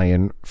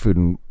Italian food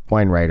and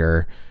wine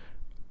writer.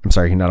 I'm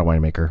sorry, he's not a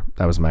winemaker.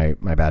 That was my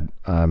bad.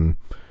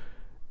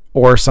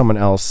 Or someone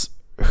else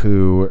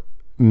who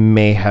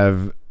may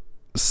have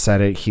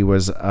said it. He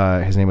was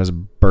his name was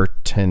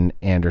Burton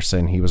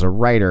Anderson. He was a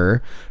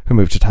writer who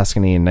moved to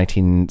Tuscany in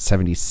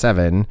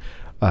 1977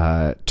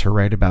 to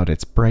write about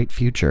its bright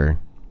future.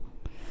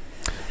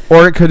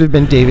 Or it could have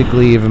been David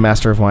Gleave, a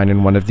master of wine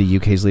and one of the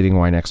UK's leading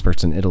wine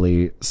experts in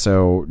Italy.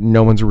 So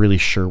no one's really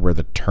sure where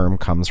the term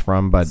comes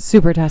from, but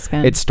Super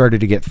Tuscan. it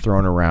started to get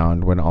thrown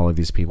around when all of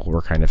these people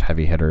were kind of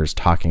heavy hitters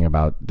talking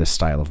about this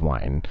style of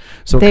wine.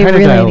 So they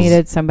really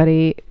needed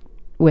somebody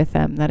with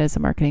them that is a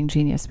marketing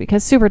genius,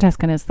 because Super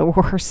Tuscan is the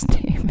worst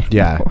name in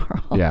the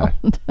world. Yeah,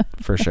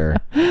 for sure.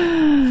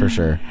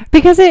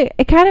 Because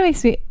it kind of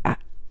makes me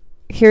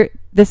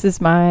this is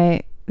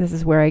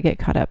where I get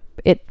caught up.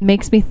 It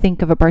makes me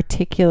think of a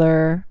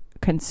particular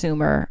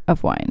consumer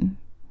of wine.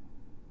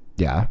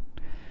 Yeah.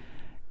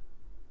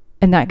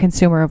 And that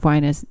consumer of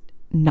wine is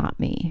not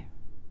me.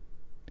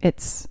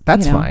 That's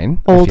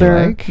fine.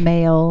 Older,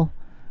 male,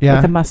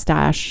 with a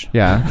mustache.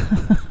 Yeah.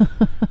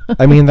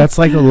 I mean, that's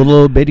like the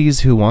little biddies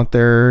who want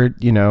their,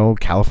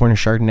 California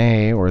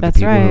Chardonnay, or the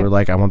people who are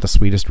like, I want the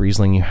sweetest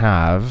Riesling you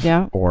have.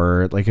 Yeah.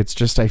 Or like, it's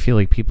just, I feel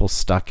like people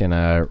stuck in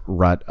a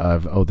rut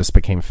of, oh, this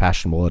became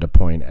fashionable at a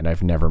point and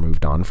I've never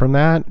moved on from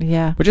that.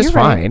 Yeah. Which is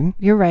fine. Right.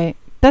 You're right.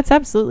 That's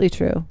absolutely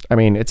true. I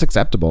mean, it's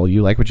acceptable.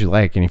 You like what you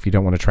like. And if you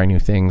don't want to try new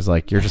things,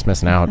 like, you're just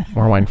missing out.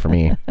 More wine for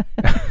me.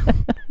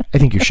 I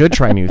think you should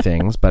try new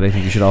things, but I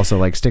think you should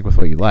also stick with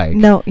what you like.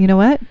 No, you know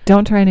what?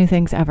 Don't try new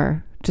things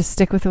ever. Just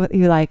stick with what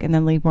you like and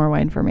then leave more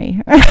wine for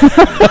me.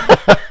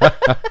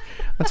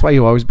 That's why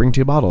you always bring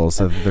 2 bottles.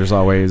 So there's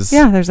always 2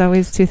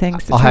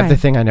 things to I'll try. have the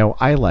thing I know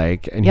I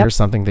like, and here's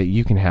something that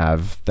you can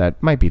have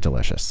that might be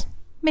delicious.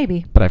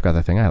 Maybe. But I've got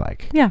the thing I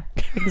like. Yeah,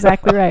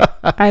 exactly right.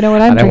 I know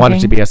what I'm drinking. And I want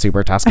it to be a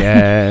Super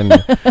Tuscan.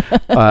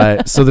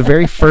 So the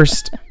very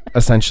first,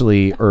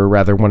 essentially, or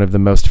rather one of the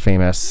most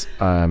famous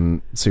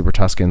Super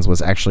Tuscans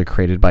was actually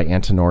created by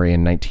Antinori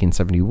in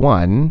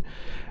 1971.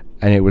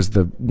 And it was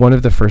one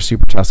of the first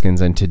Super Tuscans.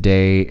 And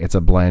today it's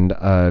a blend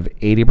of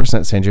 80%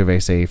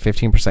 Sangiovese,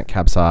 15%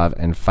 Cab Sauv,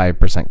 and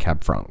 5%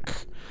 Cab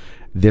Franc.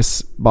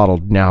 This bottle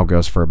now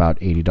goes for about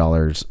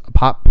 $80 a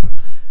pop.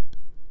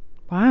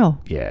 Wow.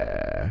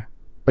 Yeah.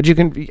 But you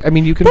can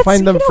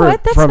find them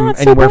from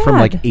anywhere from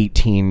like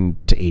 $18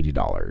 to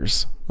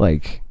 $80.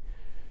 Like,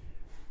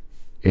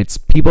 it's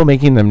people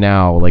making them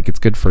now. Like, it's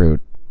good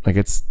fruit. Like,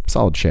 it's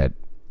solid shit.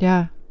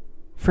 Yeah.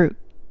 Fruit.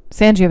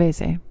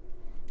 Sangiovese.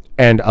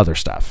 And other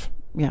stuff.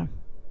 Yeah.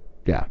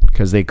 Yeah.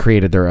 Because they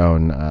created their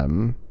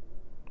own.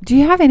 Do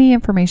you have any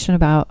information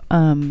about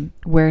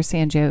where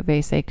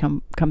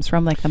Sangiovese comes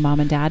from, like the mom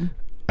and dad?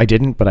 I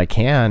didn't, but I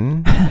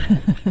can.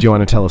 Do you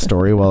want to tell a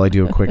story while I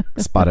do a quick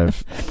spot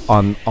of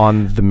on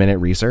the minute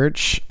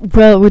research?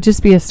 Well, it would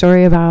just be a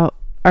story about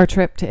our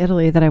trip to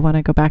Italy that I want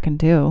to go back and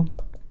do.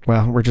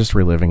 Well, we're just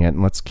reliving it,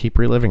 and let's keep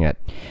reliving it.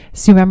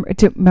 So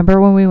remember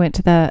when we went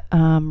to the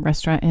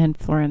restaurant in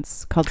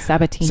Florence called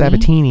Sabatini?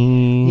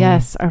 Sabatini.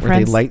 Yes, our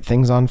friends. They light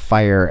things on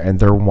fire, and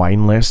their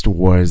wine list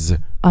was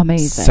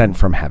amazing, sent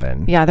from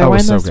heaven. Yeah, their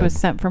wine list was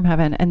sent from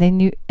heaven, and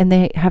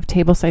they have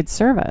tableside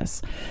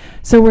service.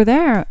 So we're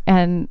there,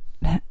 and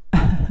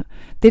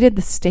they did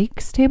the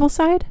steaks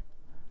tableside.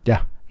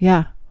 Yeah,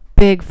 yeah,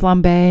 big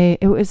flambe.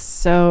 It was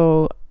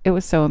so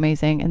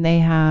amazing, and they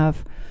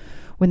have,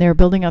 when they were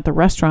building out the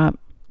restaurant,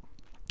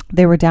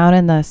 they were down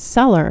in the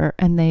cellar,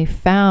 and they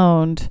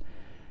found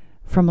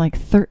from like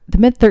the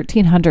mid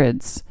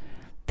 1300s,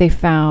 they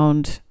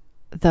found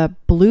the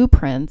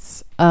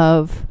blueprints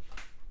of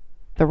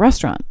the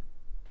restaurant.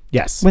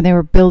 Yes. When they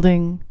were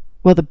building,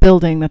 the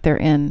building that they're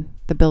in,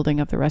 the building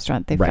of the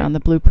restaurant, they found the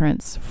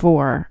blueprints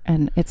for,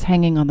 and it's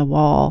hanging on the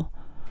wall.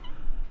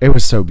 It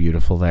was so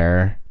beautiful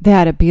there. They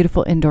had a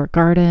beautiful indoor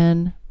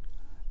garden.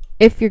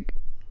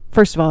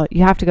 First of all,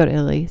 you have to go to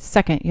Italy.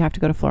 Second, you have to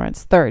go to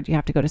Florence. Third, you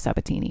have to go to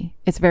Sabatini.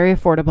 It's very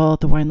affordable.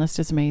 The wine list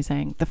is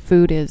amazing. The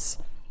food is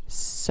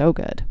so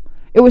good.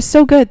 It was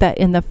so good that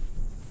in the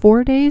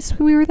 4 days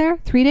we were there,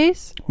 3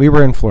 days? We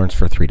were in Florence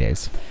for 3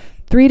 days.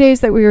 3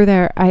 days that we were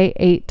there, I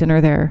ate dinner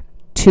there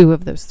 2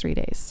 of those 3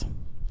 days.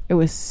 It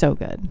was so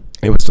good.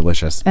 It was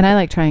delicious. And I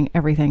like trying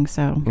everything,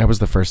 so. That was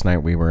the first night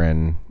we were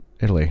in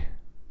Italy.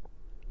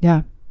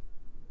 Yeah.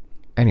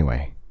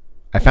 Anyway,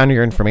 I found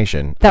your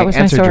information. That was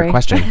my story. I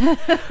answered your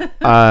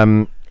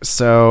question.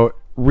 So,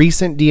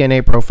 recent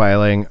DNA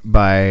profiling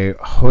by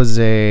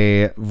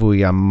Jose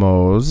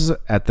Villamos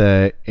at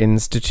the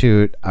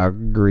Institute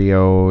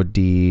Agrio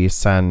di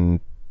San.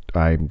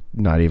 I'm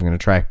not even going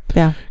to try.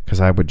 Yeah. Because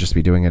I would just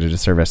be doing it a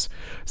disservice.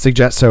 So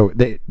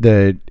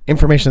the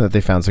information that they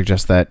found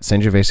suggests that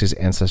Sangiovese's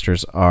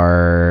ancestors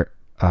are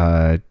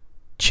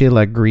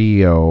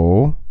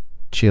Chilagrigolo,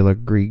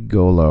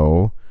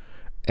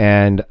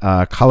 and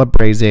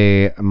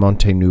Calabrese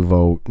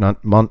Montenuovo.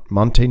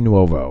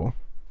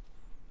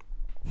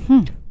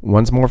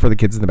 Once more for the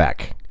kids in the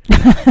back.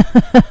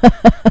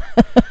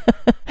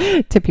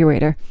 Tip your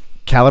waiter.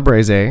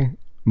 Calabrese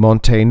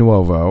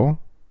Montenuovo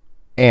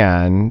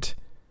and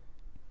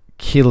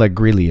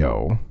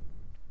Chilagrigolo.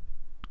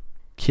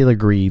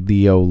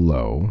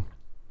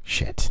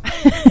 Shit.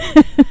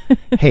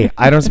 Hey,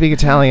 I don't speak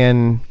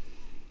Italian.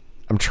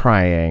 I'm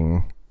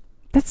trying.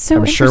 That's so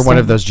I'm sure one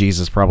of those G's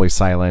is probably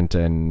silent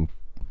and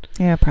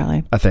yeah,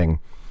 probably a thing.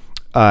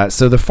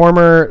 So the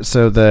former,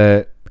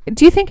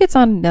 Do you think it's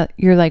on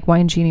your like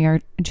wine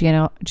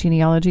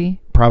genealogy?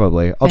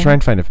 Probably. I'll thing? try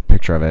and find a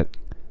picture of it.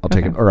 I'll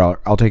take it,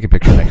 or I'll take a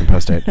picture and I can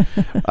post it.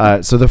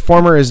 So the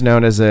former is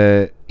known as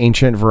a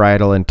ancient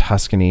varietal in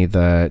Tuscany,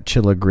 the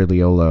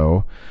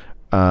Chiligrigliolo.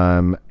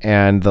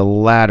 And the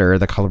latter,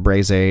 the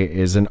Calabrese,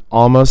 is an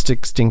almost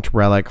extinct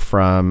relic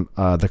from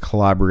the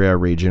Calabria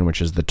region,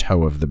 which is the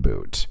toe of the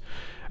boot.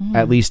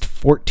 At least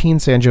 14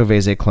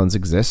 Sangiovese clones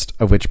exist,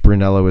 of which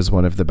Brunello is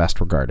one of the best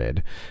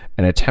regarded.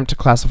 An attempt to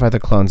classify the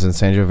clones in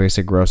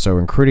Sangiovese Grosso,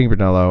 including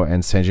Brunello,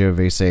 and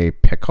Sangiovese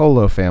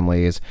Piccolo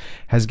families,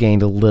 has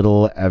gained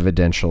little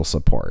evidential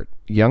support.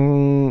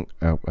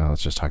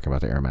 Let's just talk about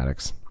the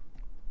aromatics.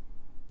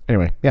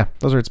 Anyway, yeah,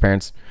 those are its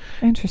parents.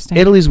 Interesting.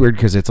 Italy's weird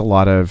because it's a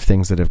lot of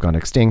things that have gone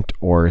extinct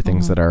or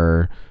things that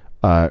are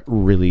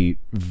really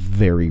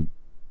very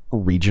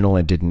regional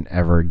and didn't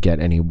ever get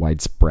any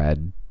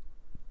widespread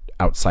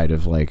outside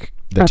of like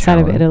the outside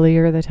town. of Italy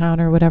or the town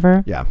or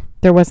whatever. Yeah.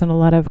 There wasn't a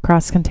lot of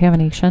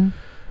cross-contamination.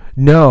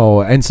 No.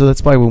 And so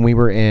that's why when we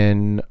were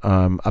in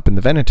up in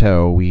the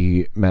Veneto,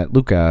 we met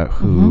Luca,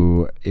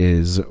 who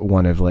is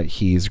one of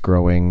he's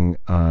growing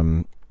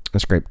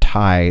this grape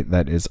Thai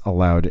that is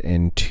allowed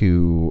in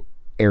 2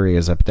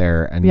 areas up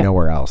there and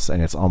nowhere else,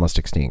 and it's almost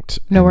extinct.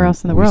 Nowhere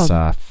else in the world. We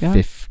saw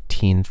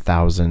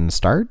 15,000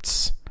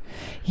 starts.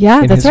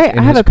 Yeah, that's right.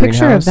 I have a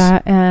picture of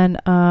that,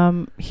 and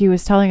he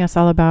was telling us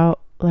all about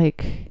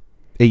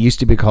it used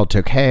to be called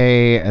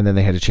Tokay, and then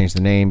they had to change the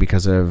name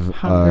because of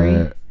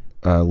a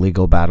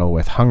legal battle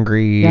with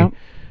Hungary. Yep.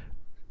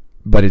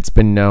 But it's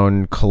been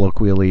known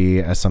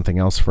colloquially as something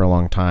else for a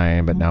long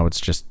time, but now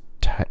it's just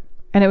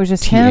and it was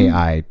just him,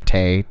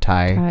 Thai,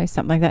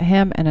 something like that.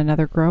 Him and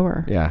another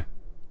grower. Yeah,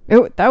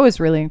 that was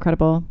really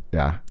incredible.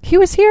 Yeah, he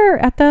was here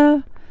at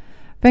the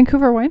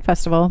Vancouver Wine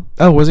Festival.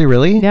 Oh, was he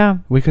really? Yeah,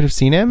 we could have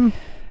seen him.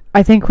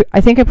 I think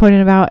I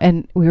pointed him out,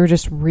 and we were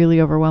just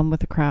really overwhelmed with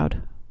the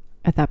crowd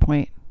at that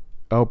point.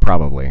 Oh,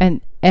 probably.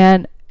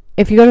 And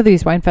if you go to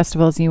these wine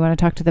festivals and you want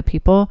to talk to the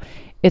people,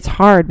 it's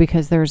hard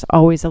because there's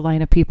always a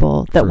line of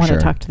people that want to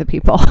talk to the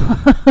people.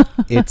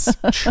 It's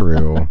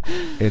true.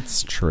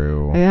 It's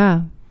true.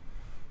 Yeah.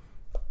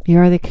 You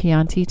are the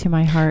Chianti to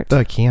my heart.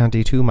 The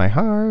Chianti to my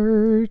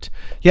heart.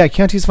 Yeah,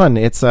 Chianti's fun.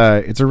 It's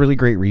a really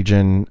great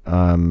region.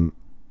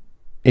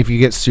 If you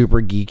get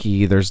super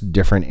geeky, there's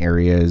different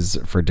areas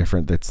for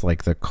different. That's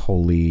like the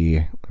Colli.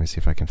 Let me see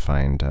if I can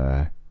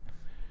find.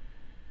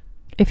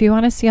 If you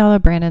want to see all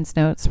of Brandon's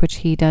notes, which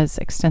he does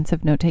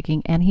extensive note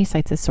taking and he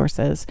cites his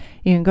sources,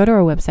 you can go to our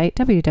website,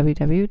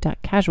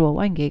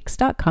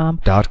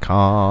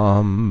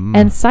 www.casualwinegeeks.com,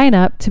 and sign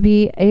up to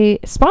be a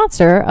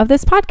sponsor of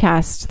this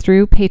podcast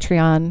through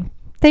Patreon.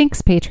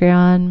 Thanks,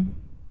 Patreon.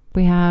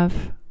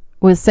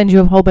 We'll send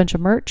you a whole bunch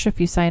of merch if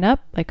you sign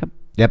up, like a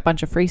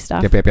bunch of free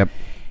stuff. Yep.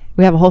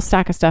 We have a whole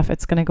stack of stuff.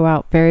 It's going to go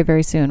out very,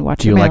 very soon.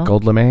 Watch your mail. Do you like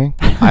Gold Lame?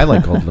 I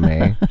like Gold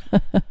Lame.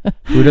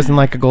 Who doesn't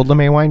like a Gold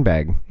Lame wine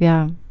bag?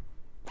 Yeah.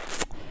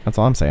 That's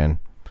all I'm saying.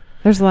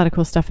 There's a lot of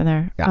cool stuff in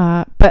there.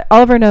 Yeah. But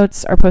all of our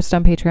notes are posted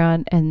on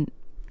Patreon, and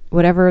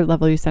whatever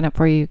level you sign up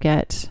for, you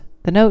get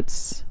the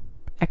notes,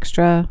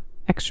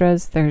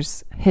 extras.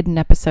 There's hidden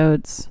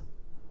episodes.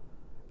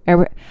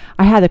 I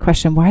had the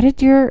question, why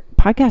did your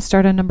podcast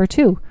start on number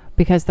 2?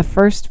 Because the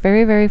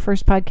very, very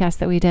first podcast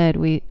that we did,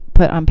 we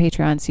put on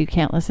Patreon, so you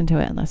can't listen to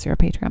it unless you're a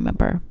Patreon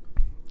member.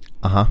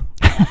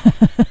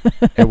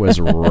 It was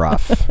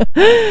rough.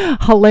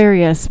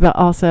 Hilarious, but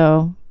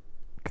also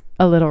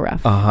a little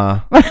rough.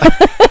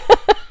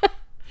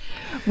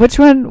 Which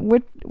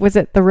one? Was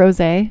it the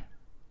rosé?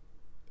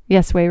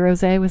 Yes, way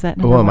rosé. Was that?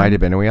 Oh, it might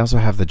have been. And we also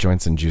have the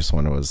joints and juice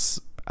one. It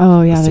was.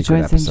 Oh yeah, the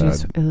joints and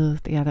juice.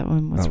 Yeah, that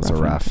one was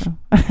rough.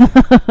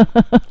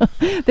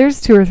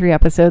 There's 2 or 3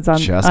 episodes on.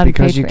 Just on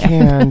because Patreon. you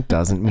can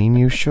doesn't mean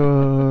you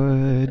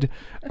should.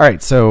 All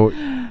right, so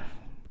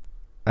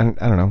I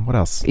don't know what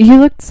else.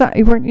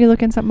 Weren't you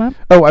looking something up?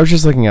 Oh, I was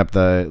just looking up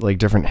the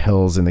different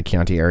hills in the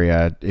Chianti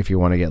area. If you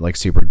want to get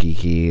super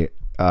geeky,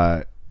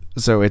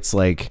 so it's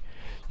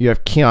you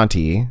have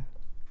Chianti,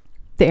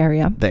 the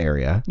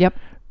area. Yep.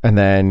 And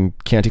then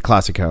Chianti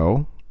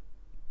Classico,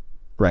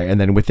 right?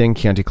 And then within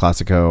Chianti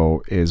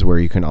Classico is where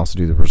you can also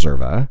do the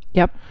Reserva.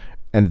 Yep.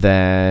 And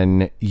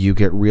then you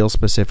get real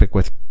specific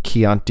with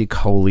Chianti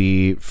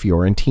Colli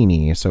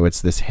Fiorentini. So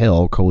it's this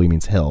hill. Colli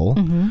means hill.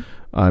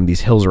 Mm-hmm.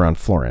 These hills around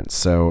Florence.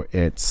 So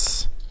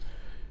it's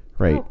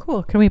right. Oh,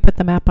 cool. Can we put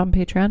the map on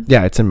Patreon?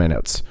 Yeah, it's in my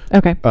notes.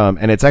 Okay.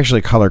 And it's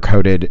actually color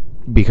coded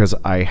because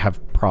I have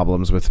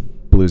problems with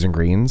blues and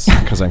greens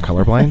because I'm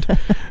colorblind.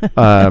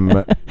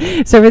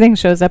 So everything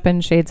shows up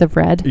in shades of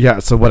red. Yeah.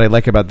 So what I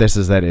like about this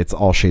is that it's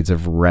all shades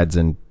of reds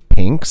and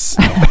pinks.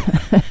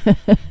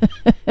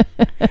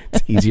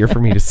 It's easier for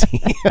me to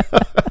see.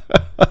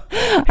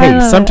 Hey,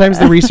 sometimes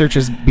the research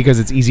is because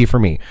it's easy for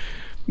me.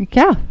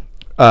 Yeah.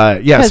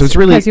 Yeah. So it's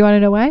really. Because you want to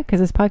know why?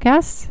 Because it's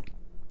podcasts.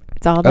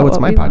 It's all about. Oh, it's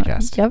my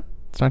podcast. Yep.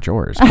 It's not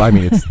yours. Well, I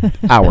mean, it's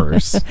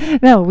ours.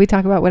 No, we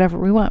talk about whatever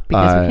we want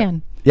because we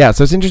can. Yeah.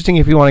 So it's interesting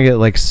if you want to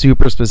get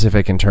super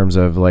specific in terms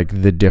of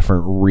the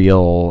different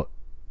real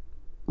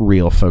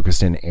real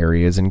focused in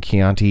areas in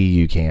Chianti,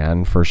 you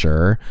can for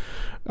sure.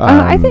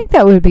 I think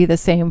that would be the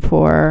same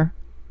for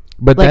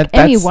but like that's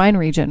any wine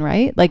region,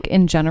 right? Like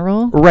in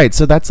general. Right.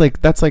 So that's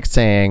like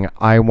saying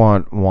I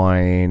want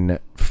wine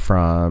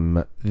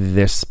from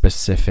this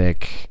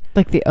specific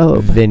like the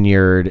Aube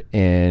vineyard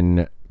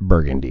in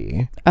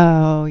Burgundy.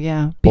 Oh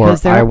yeah,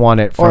 because I want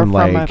it from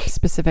a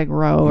specific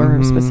row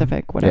or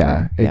specific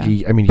whatever.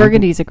 Yeah. I mean,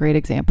 Burgundy's a great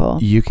example.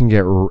 You can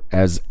get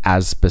as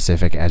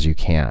specific as you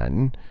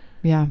can.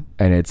 Yeah.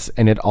 And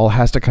it all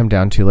has to come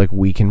down to like,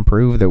 we can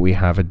prove that we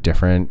have a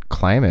different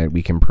climate.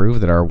 We can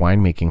prove that our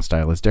winemaking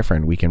style is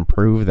different. We can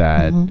prove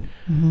that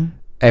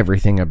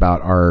everything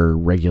about our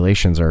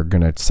regulations are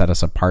going to set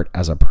us apart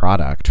as a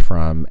product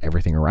from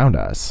everything around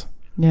us.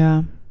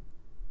 Yeah.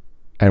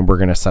 And we're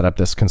going to set up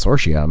this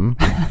consortium,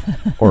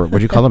 or what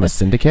do you call them? A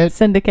syndicate?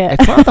 Syndicate.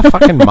 It's not the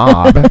fucking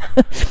mob.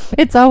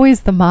 It's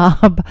always the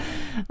mob.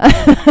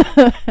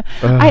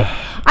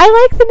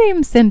 I like the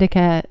name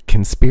syndicate.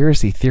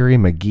 Conspiracy theory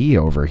McGee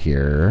over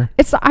here.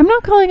 I'm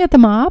not calling it the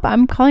mob.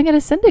 I'm calling it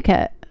a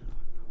syndicate.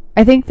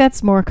 I think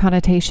that's more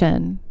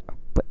connotation.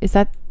 Is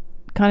that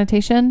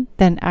connotation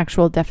than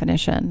actual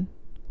definition?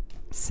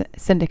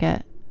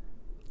 Syndicate.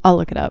 I'll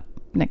look it up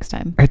next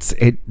time.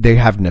 They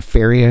have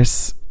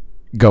nefarious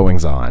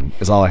goings on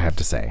is all I have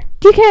to say.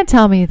 You can't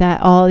tell me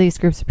that all these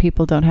groups of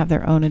people don't have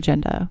their own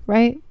agenda,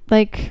 right?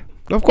 Like,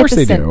 of course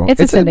they do. It's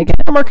a syndicate.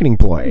 A marketing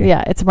ploy.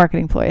 Yeah, it's a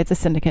marketing ploy. It's a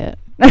syndicate.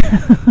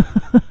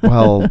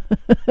 Well,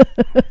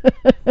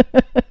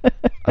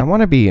 I want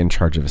to be in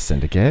charge of a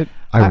syndicate.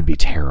 I would be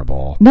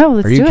terrible. No,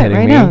 let's do it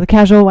right now. The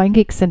Casual Wine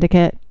Geek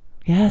Syndicate.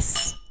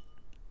 Yes.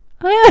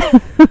 You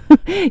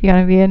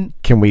want to be in?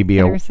 Can we be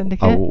a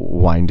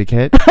wine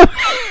ticket?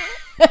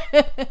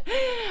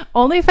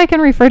 Only if I can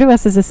refer to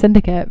us as a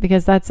syndicate,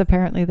 because that's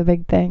apparently the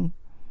big thing.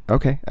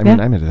 Okay. I mean,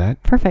 I'm into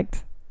that.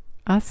 Perfect.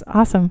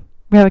 Awesome.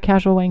 We have a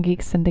Casual Wine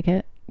Geek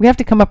Syndicate. We have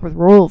to come up with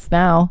rules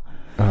now.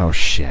 Oh,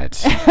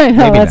 shit. I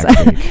know, maybe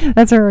next week.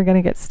 That's where we're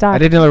going to get stuck. I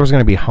didn't know there was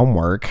going to be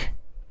homework.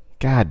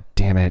 God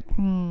damn it.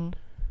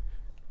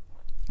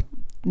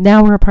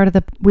 Now we're a part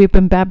of we've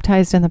been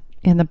baptized in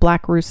the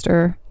Black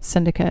Rooster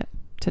Syndicate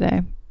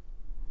today.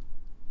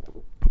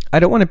 I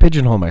don't want to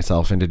pigeonhole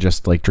myself into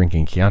just like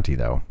drinking Chianti,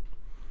 though.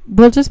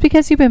 Well, just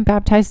because you've been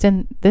baptized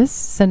in this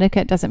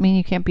syndicate doesn't mean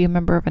you can't be a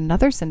member of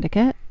another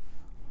syndicate.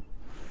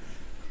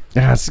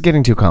 Yeah, it's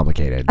getting too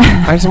complicated.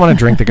 I just want to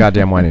drink the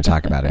goddamn wine and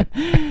talk about it.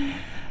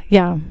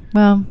 Yeah,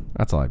 well,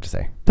 that's all I have to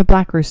say. The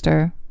Black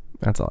Rooster.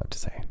 That's all I have to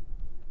say.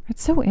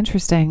 It's so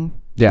interesting.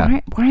 Yeah,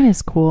 wine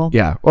is cool.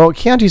 Yeah, well,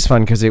 Chianti's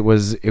fun because it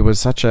was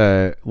such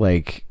a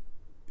like,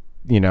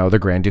 you know, the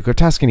Grand Duke of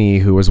Tuscany,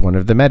 who was one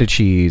of the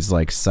Medicis,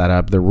 like set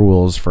up the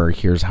rules for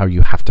here's how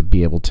you have to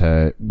be able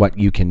to what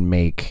you can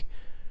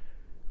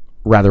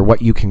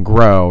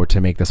grow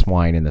to make this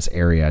wine in this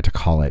area to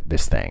call it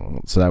this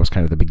thing. So that was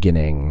kind of the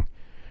beginning.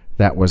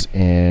 That was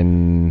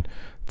in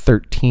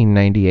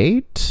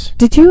 1398.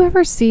 Did you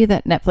ever see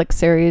that Netflix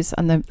series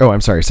on the... Oh,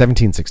 I'm sorry,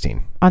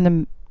 1716. On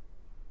the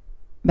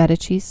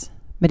Medicis?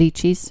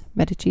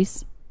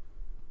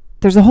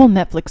 There's a whole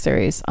Netflix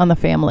series on the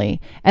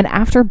family. And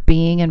after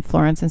being in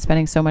Florence and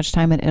spending so much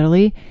time in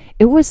Italy,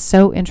 it was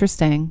so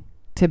interesting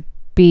to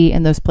be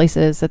in those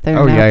places that they're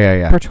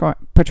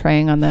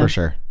portraying on the... For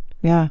sure.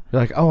 Yeah.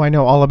 You're like, oh, I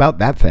know all about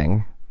that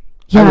thing.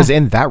 Yeah. I was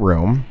in that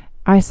room.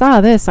 I saw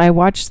this. I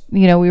watched,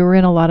 we were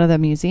in a lot of the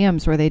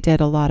museums where they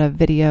did a lot of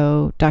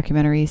video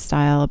documentary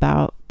style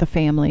about the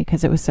family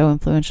because it was so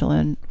influential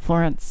in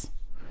Florence.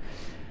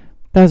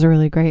 That was a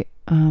really great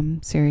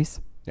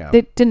series. Yeah.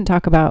 They didn't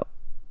talk about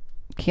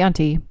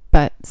Chianti,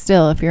 but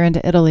still, if you're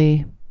into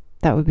Italy,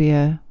 that would be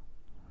if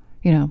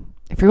you're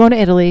going to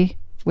Italy,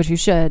 which you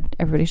should,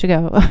 everybody should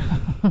go.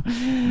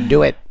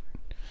 Do it.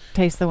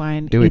 Taste the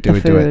wine. Eat the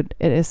food.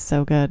 It is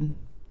so good.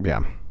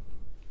 Yeah.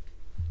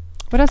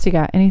 What else you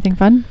got? Anything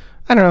fun?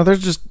 I don't know.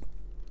 There's just...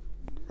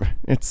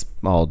 It's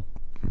all...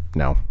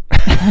 No.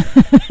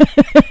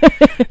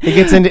 It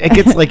gets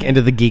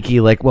into the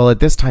geeky, like, well, at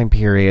this time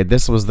period,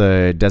 this was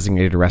the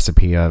designated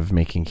recipe of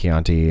making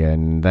Chianti,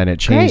 and then it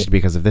changed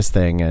because of this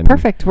thing. And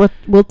perfect.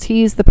 We'll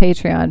tease the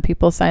Patreon.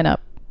 People sign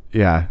up.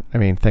 Yeah. I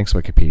mean, thanks,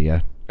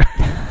 Wikipedia.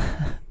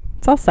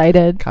 It's all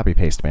cited. Copy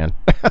paste, man.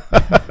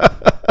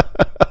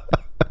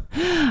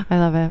 I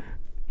love it.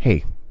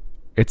 Hey,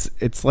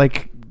 it's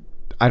like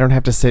I don't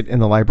have to sit in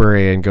the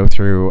library and go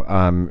through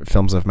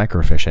films of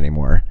microfiche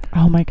anymore.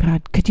 Oh my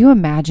God. Could you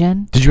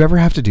imagine? Did you ever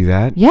have to do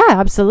that? Yeah,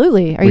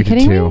 absolutely. Are you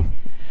kidding me?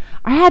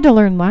 I had to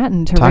learn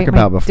Latin to write my dissertation. Talk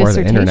about before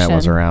the internet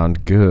was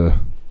around. Gah.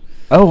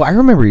 Oh, I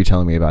remember you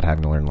telling me about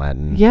having to learn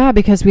Latin. Yeah,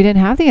 because we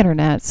didn't have the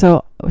internet.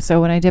 So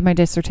when I did my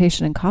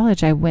dissertation in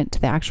college, I went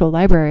to the actual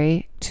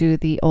library, to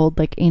the old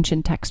like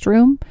ancient text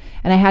room,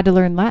 and I had to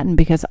learn Latin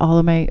because all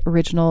of my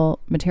original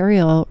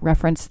material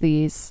referenced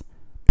these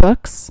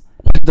books.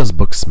 What did those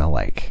books smell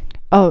like?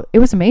 Oh, it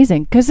was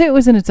amazing because it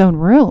was in its own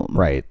room.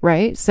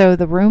 Right. So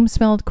the room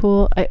smelled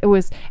cool.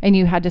 And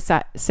you had to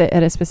sit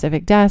at a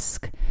specific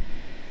desk,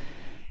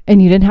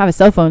 and you didn't have a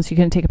cell phone, so you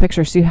couldn't take a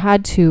picture. So you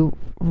had to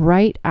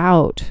write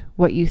out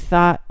what you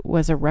thought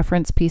was a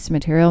reference piece of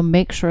material,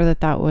 make sure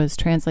that that was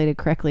translated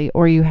correctly,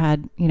 or you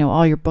had,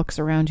 all your books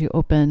around you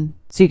open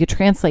so you could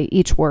translate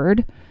each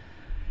word.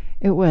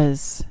 It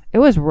was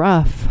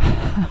rough.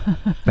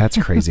 That's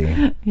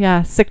crazy.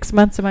 Yeah. 6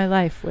 months of my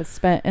life was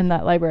spent in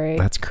that library.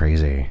 That's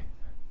crazy.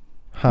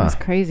 Huh. It was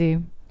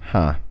crazy.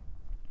 Huh.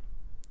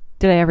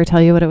 Did I ever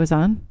tell you what it was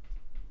on?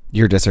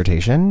 Your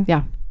dissertation?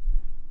 Yeah.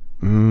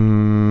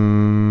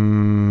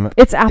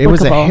 It's applicable. It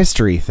was a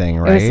history thing,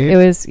 right? It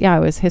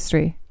was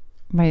history.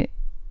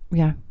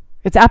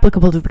 It's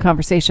applicable to the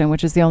conversation,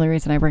 which is the only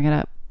reason I bring it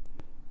up.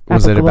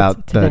 Was it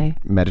about the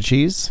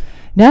Medicis?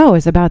 No, it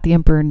was about the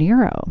Emperor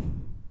Nero.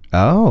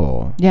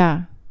 Oh.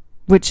 Yeah.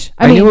 Which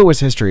I knew it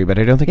was history, but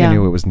I don't think I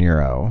knew it was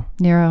Nero.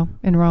 Nero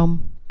in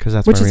Rome. Because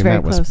that's where we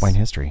met, was wine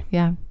history.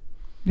 Yeah.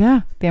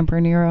 Yeah, the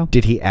Emperor Nero.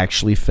 Did he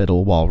actually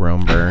fiddle while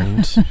Rome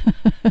burned?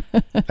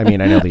 I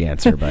mean, I know the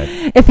answer, but...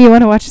 If you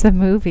want to watch the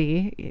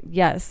movie,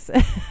 yes.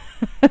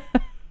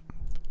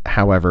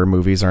 However,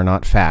 movies are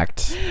not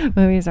fact.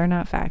 Movies are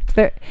not fact.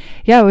 It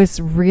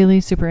was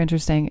really super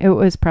interesting. It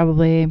was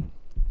probably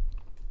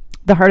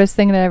the hardest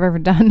thing that I've ever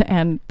done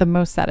and the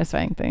most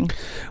satisfying thing.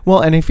 Well,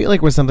 and I feel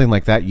like with something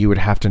like that, you would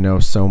have to know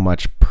so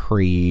much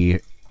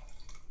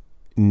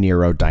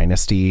Nero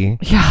dynasty,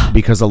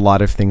 because a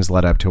lot of things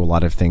led up to a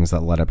lot of things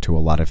that led up to a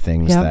lot of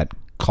things that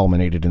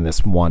culminated in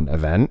this one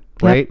event,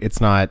 right?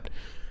 It's not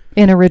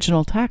in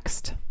original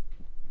text.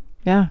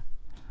 Yeah,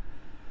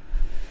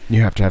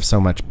 you have to have so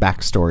much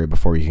backstory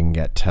before you can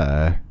get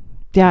to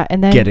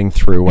and then getting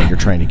through what you're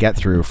trying to get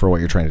through for what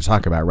you're trying to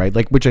talk about, right?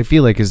 Like, which I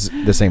feel like is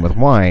the same with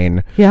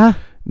wine.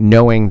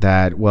 Knowing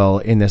that, well,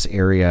 in this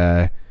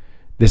area,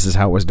 this is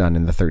how it was done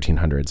in the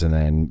 1300s. And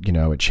then,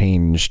 it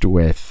changed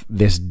with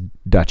this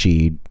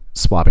duchy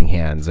swapping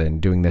hands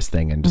and doing this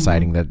thing and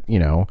deciding that,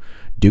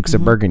 Dukes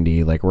of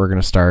Burgundy, like, we're going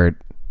to start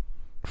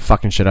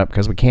fucking shit up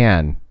because we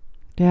can.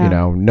 Yeah.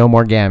 No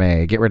more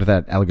Gamay. Get rid of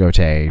that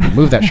Aligote.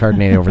 Move that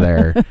Chardonnay over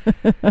there.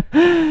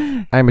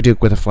 I'm a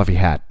Duke with a fluffy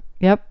hat.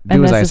 Yep. Do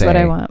and as this I is say. what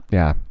I want.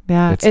 Yeah.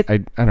 Yeah. I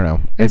don't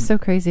know. It's so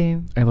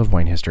crazy. I love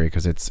wine history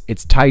because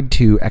it's tied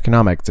to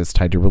economics. It's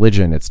tied to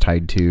religion. It's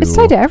tied to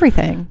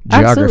everything.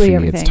 Geography. Absolutely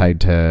everything. It's tied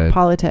to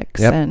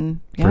politics. And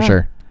for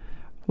sure.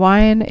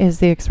 Wine is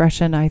the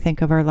expression, I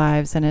think, of our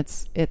lives, and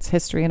it's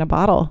history in a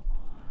bottle.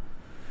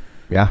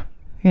 Yeah.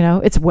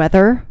 It's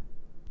weather.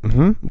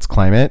 It's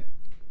climate.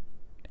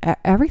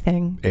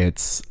 Everything.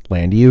 It's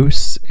land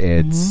use.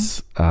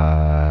 It's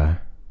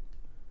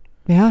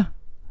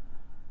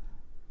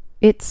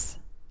it's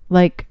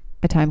like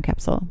a time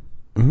capsule.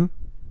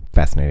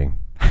 Fascinating.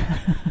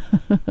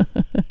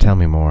 Tell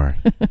me more.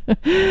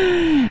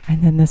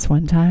 And then this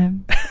one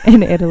time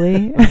in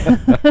Italy.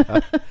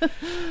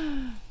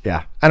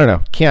 Yeah. I don't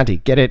know. Chianti.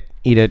 Get it,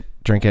 eat it,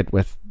 drink it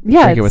with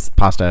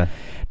pasta.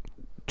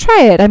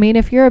 Try it. I mean,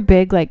 if you're a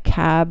big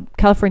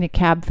California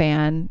cab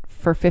fan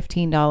for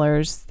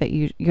 $15 that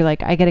you're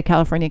like, I get a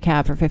California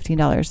cab for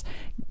 $15.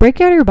 Break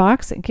out of your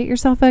box and get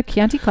yourself a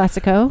Chianti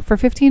Classico for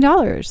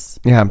 $15.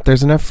 Yeah.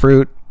 There's enough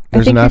fruit.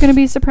 I think you're going to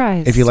be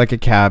surprised. If you like a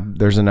cab,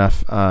 there's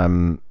enough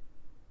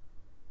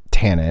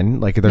tannin.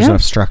 Like there's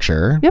enough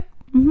structure. Yep.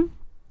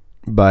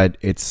 But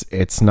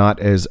it's not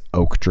as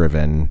oak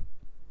driven,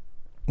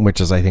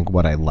 which is I think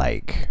what I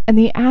like. And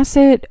the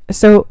acid.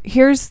 So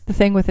here's the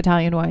thing with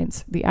Italian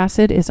wines: the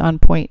acid is on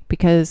point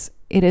because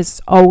it is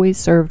always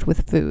served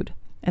with food,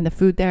 and the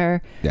food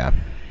there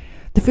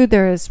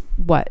is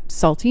what?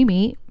 Salty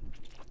meat,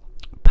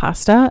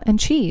 pasta, and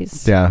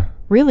cheese. Yeah.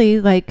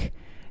 Really, like.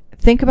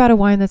 Think about a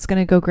wine that's going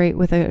to go great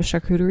with a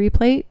charcuterie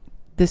plate.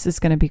 This is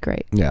going to be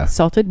great. Yeah.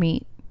 Salted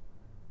meat,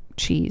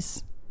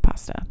 cheese,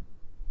 pasta.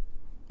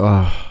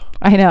 Oh,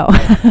 I know.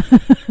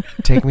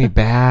 Take me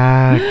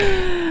back.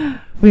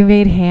 We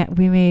made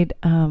handmade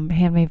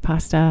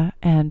pasta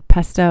and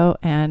pesto,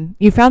 and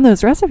you found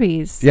those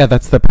recipes. Yeah,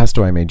 that's the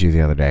pesto I made you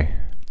the other day.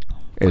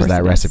 Is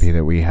that recipe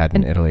that we had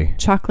in Italy?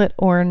 Chocolate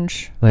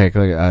orange. Like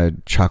a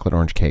chocolate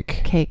orange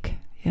cake. Cake,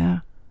 yeah.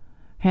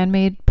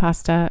 Handmade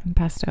pasta and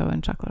pesto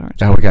and chocolate orange.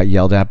 Oh, we got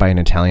yelled at by an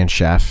Italian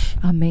chef.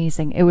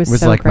 Amazing. It was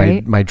so like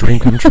great. my dream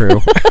come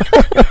true.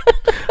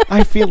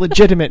 I feel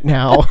legitimate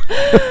now.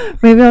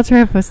 Maybe I'll try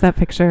and post that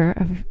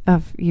picture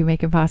of you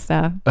making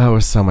pasta. Oh, it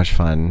was so much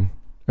fun.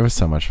 That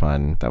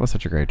was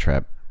such a great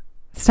trip.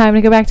 It's time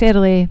to go back to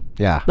Italy.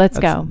 Yeah. Let's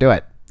go. Do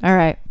it. All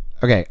right.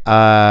 Okay.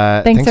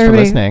 Thanks for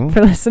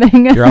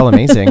listening. You're all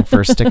amazing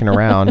for sticking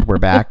around. We're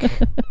back.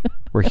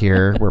 We're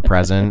here. We're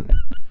present.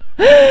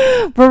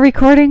 We're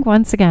recording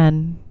once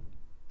again.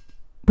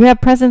 We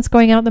have presents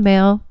going out in the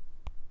mail.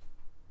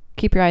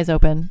 Keep your eyes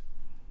open.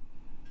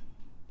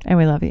 And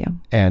we love you.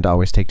 And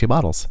always take 2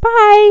 bottles.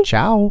 Bye.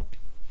 Ciao.